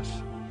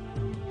 times.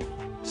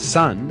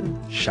 Sun,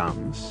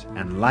 shams,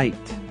 and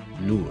light,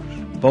 nur,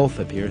 both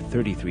appear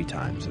 33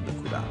 times in the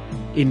Quran.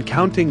 In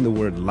counting the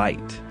word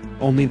light,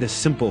 only the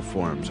simple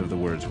forms of the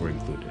words were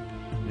included.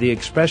 The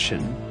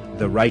expression,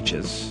 the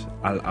righteous,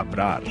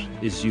 al-abrar,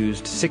 is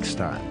used 6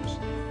 times,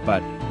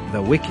 but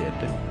the wicked,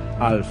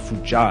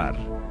 al-fujar,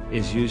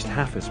 is used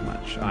half as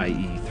much,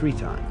 i.e. 3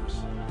 times.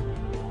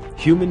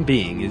 Human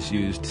being is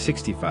used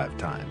 65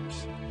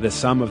 times. The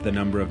sum of the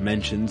number of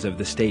mentions of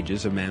the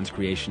stages of man's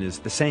creation is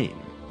the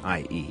same,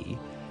 i.e.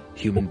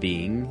 human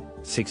being,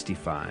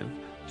 65,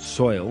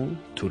 soil,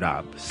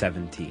 turab,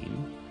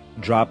 17,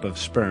 drop of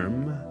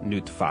sperm,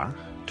 nutfah,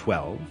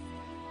 12,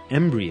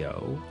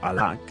 embryo,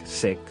 alaq,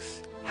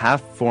 6,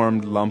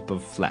 Half-formed lump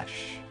of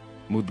flesh,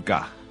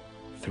 mudgah,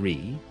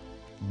 3,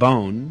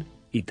 bone,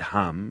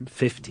 idham,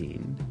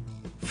 15,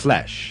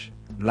 flesh,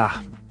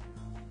 lahm,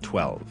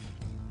 12.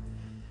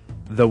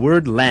 The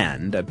word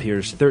land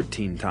appears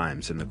 13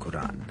 times in the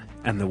Quran,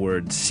 and the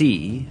word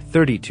sea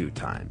 32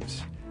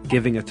 times,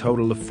 giving a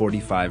total of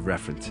 45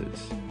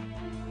 references.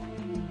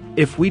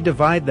 If we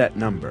divide that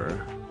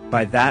number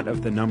by that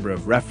of the number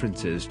of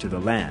references to the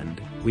land,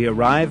 we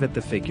arrive at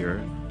the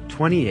figure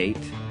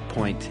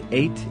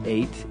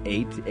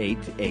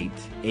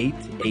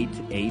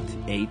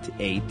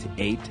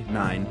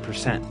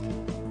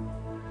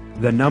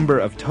 28.8888888888889%. The number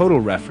of total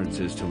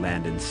references to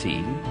land and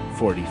sea,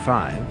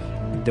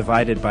 45,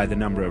 divided by the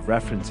number of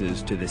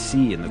references to the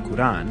sea in the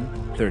Quran,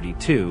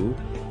 32,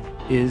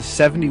 is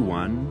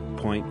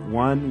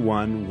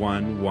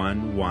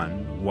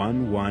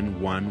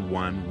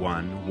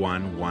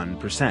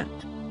 71.1111111111%.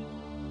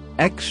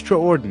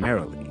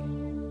 Extraordinarily,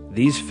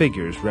 these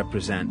figures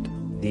represent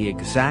the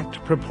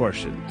exact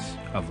proportions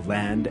of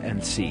land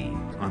and sea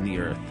on the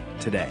earth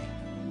today.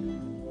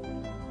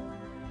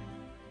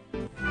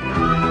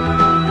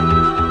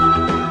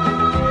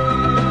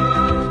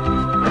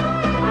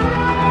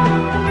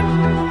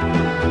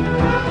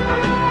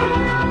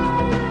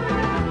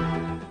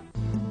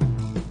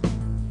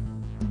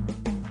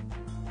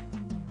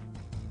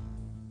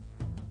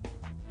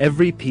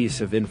 Every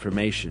piece of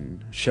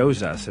information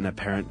shows us an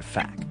apparent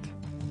fact.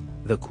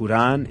 The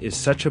Quran is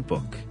such a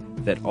book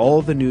that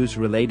all the news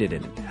related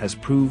in it has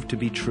proved to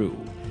be true,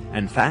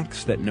 and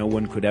facts that no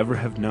one could ever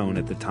have known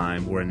at the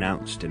time were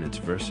announced in its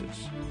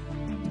verses.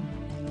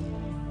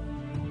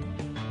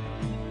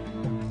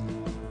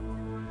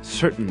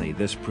 Certainly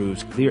this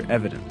proves clear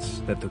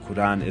evidence that the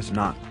Quran is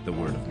not the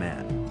word of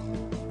man.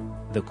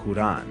 The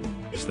Quran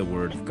is the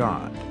word of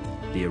God,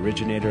 the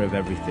originator of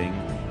everything,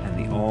 and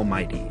the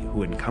Almighty,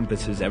 who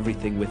encompasses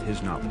everything with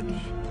his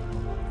knowledge.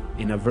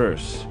 In a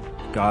verse,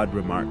 God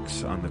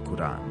remarks on the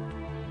Quran,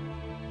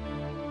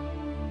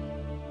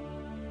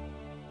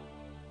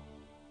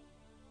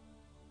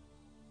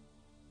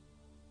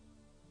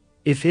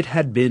 "If it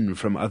had been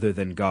from other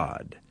than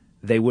God,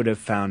 they would have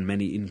found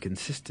many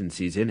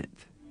inconsistencies in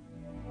it."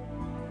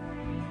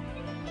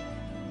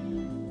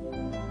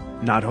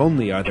 Not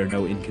only are there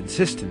no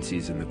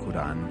inconsistencies in the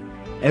Quran,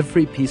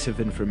 every piece of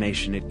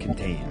information it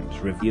contains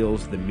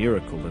reveals the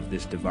miracle of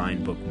this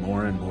divine book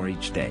more and more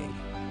each day.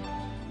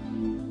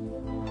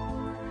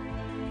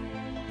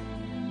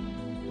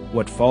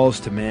 What falls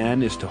to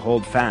man is to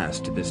hold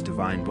fast to this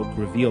divine book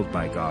revealed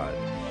by God,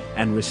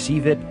 and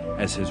receive it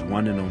as his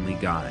one and only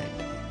guide.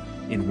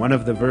 In one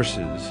of the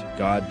verses,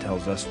 God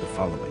tells us the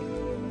following,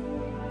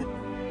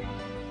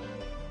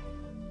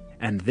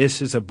 "And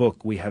this is a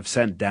book we have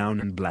sent down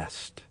and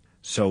blessed,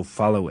 so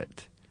follow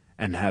it,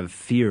 and have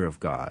fear of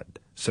God,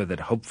 so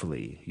that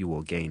hopefully you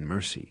will gain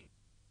mercy."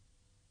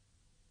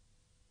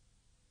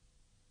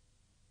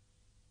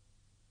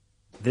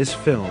 This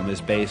film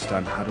is based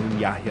on Harun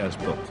Yahya's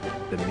book,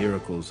 The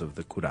Miracles of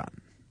the Quran.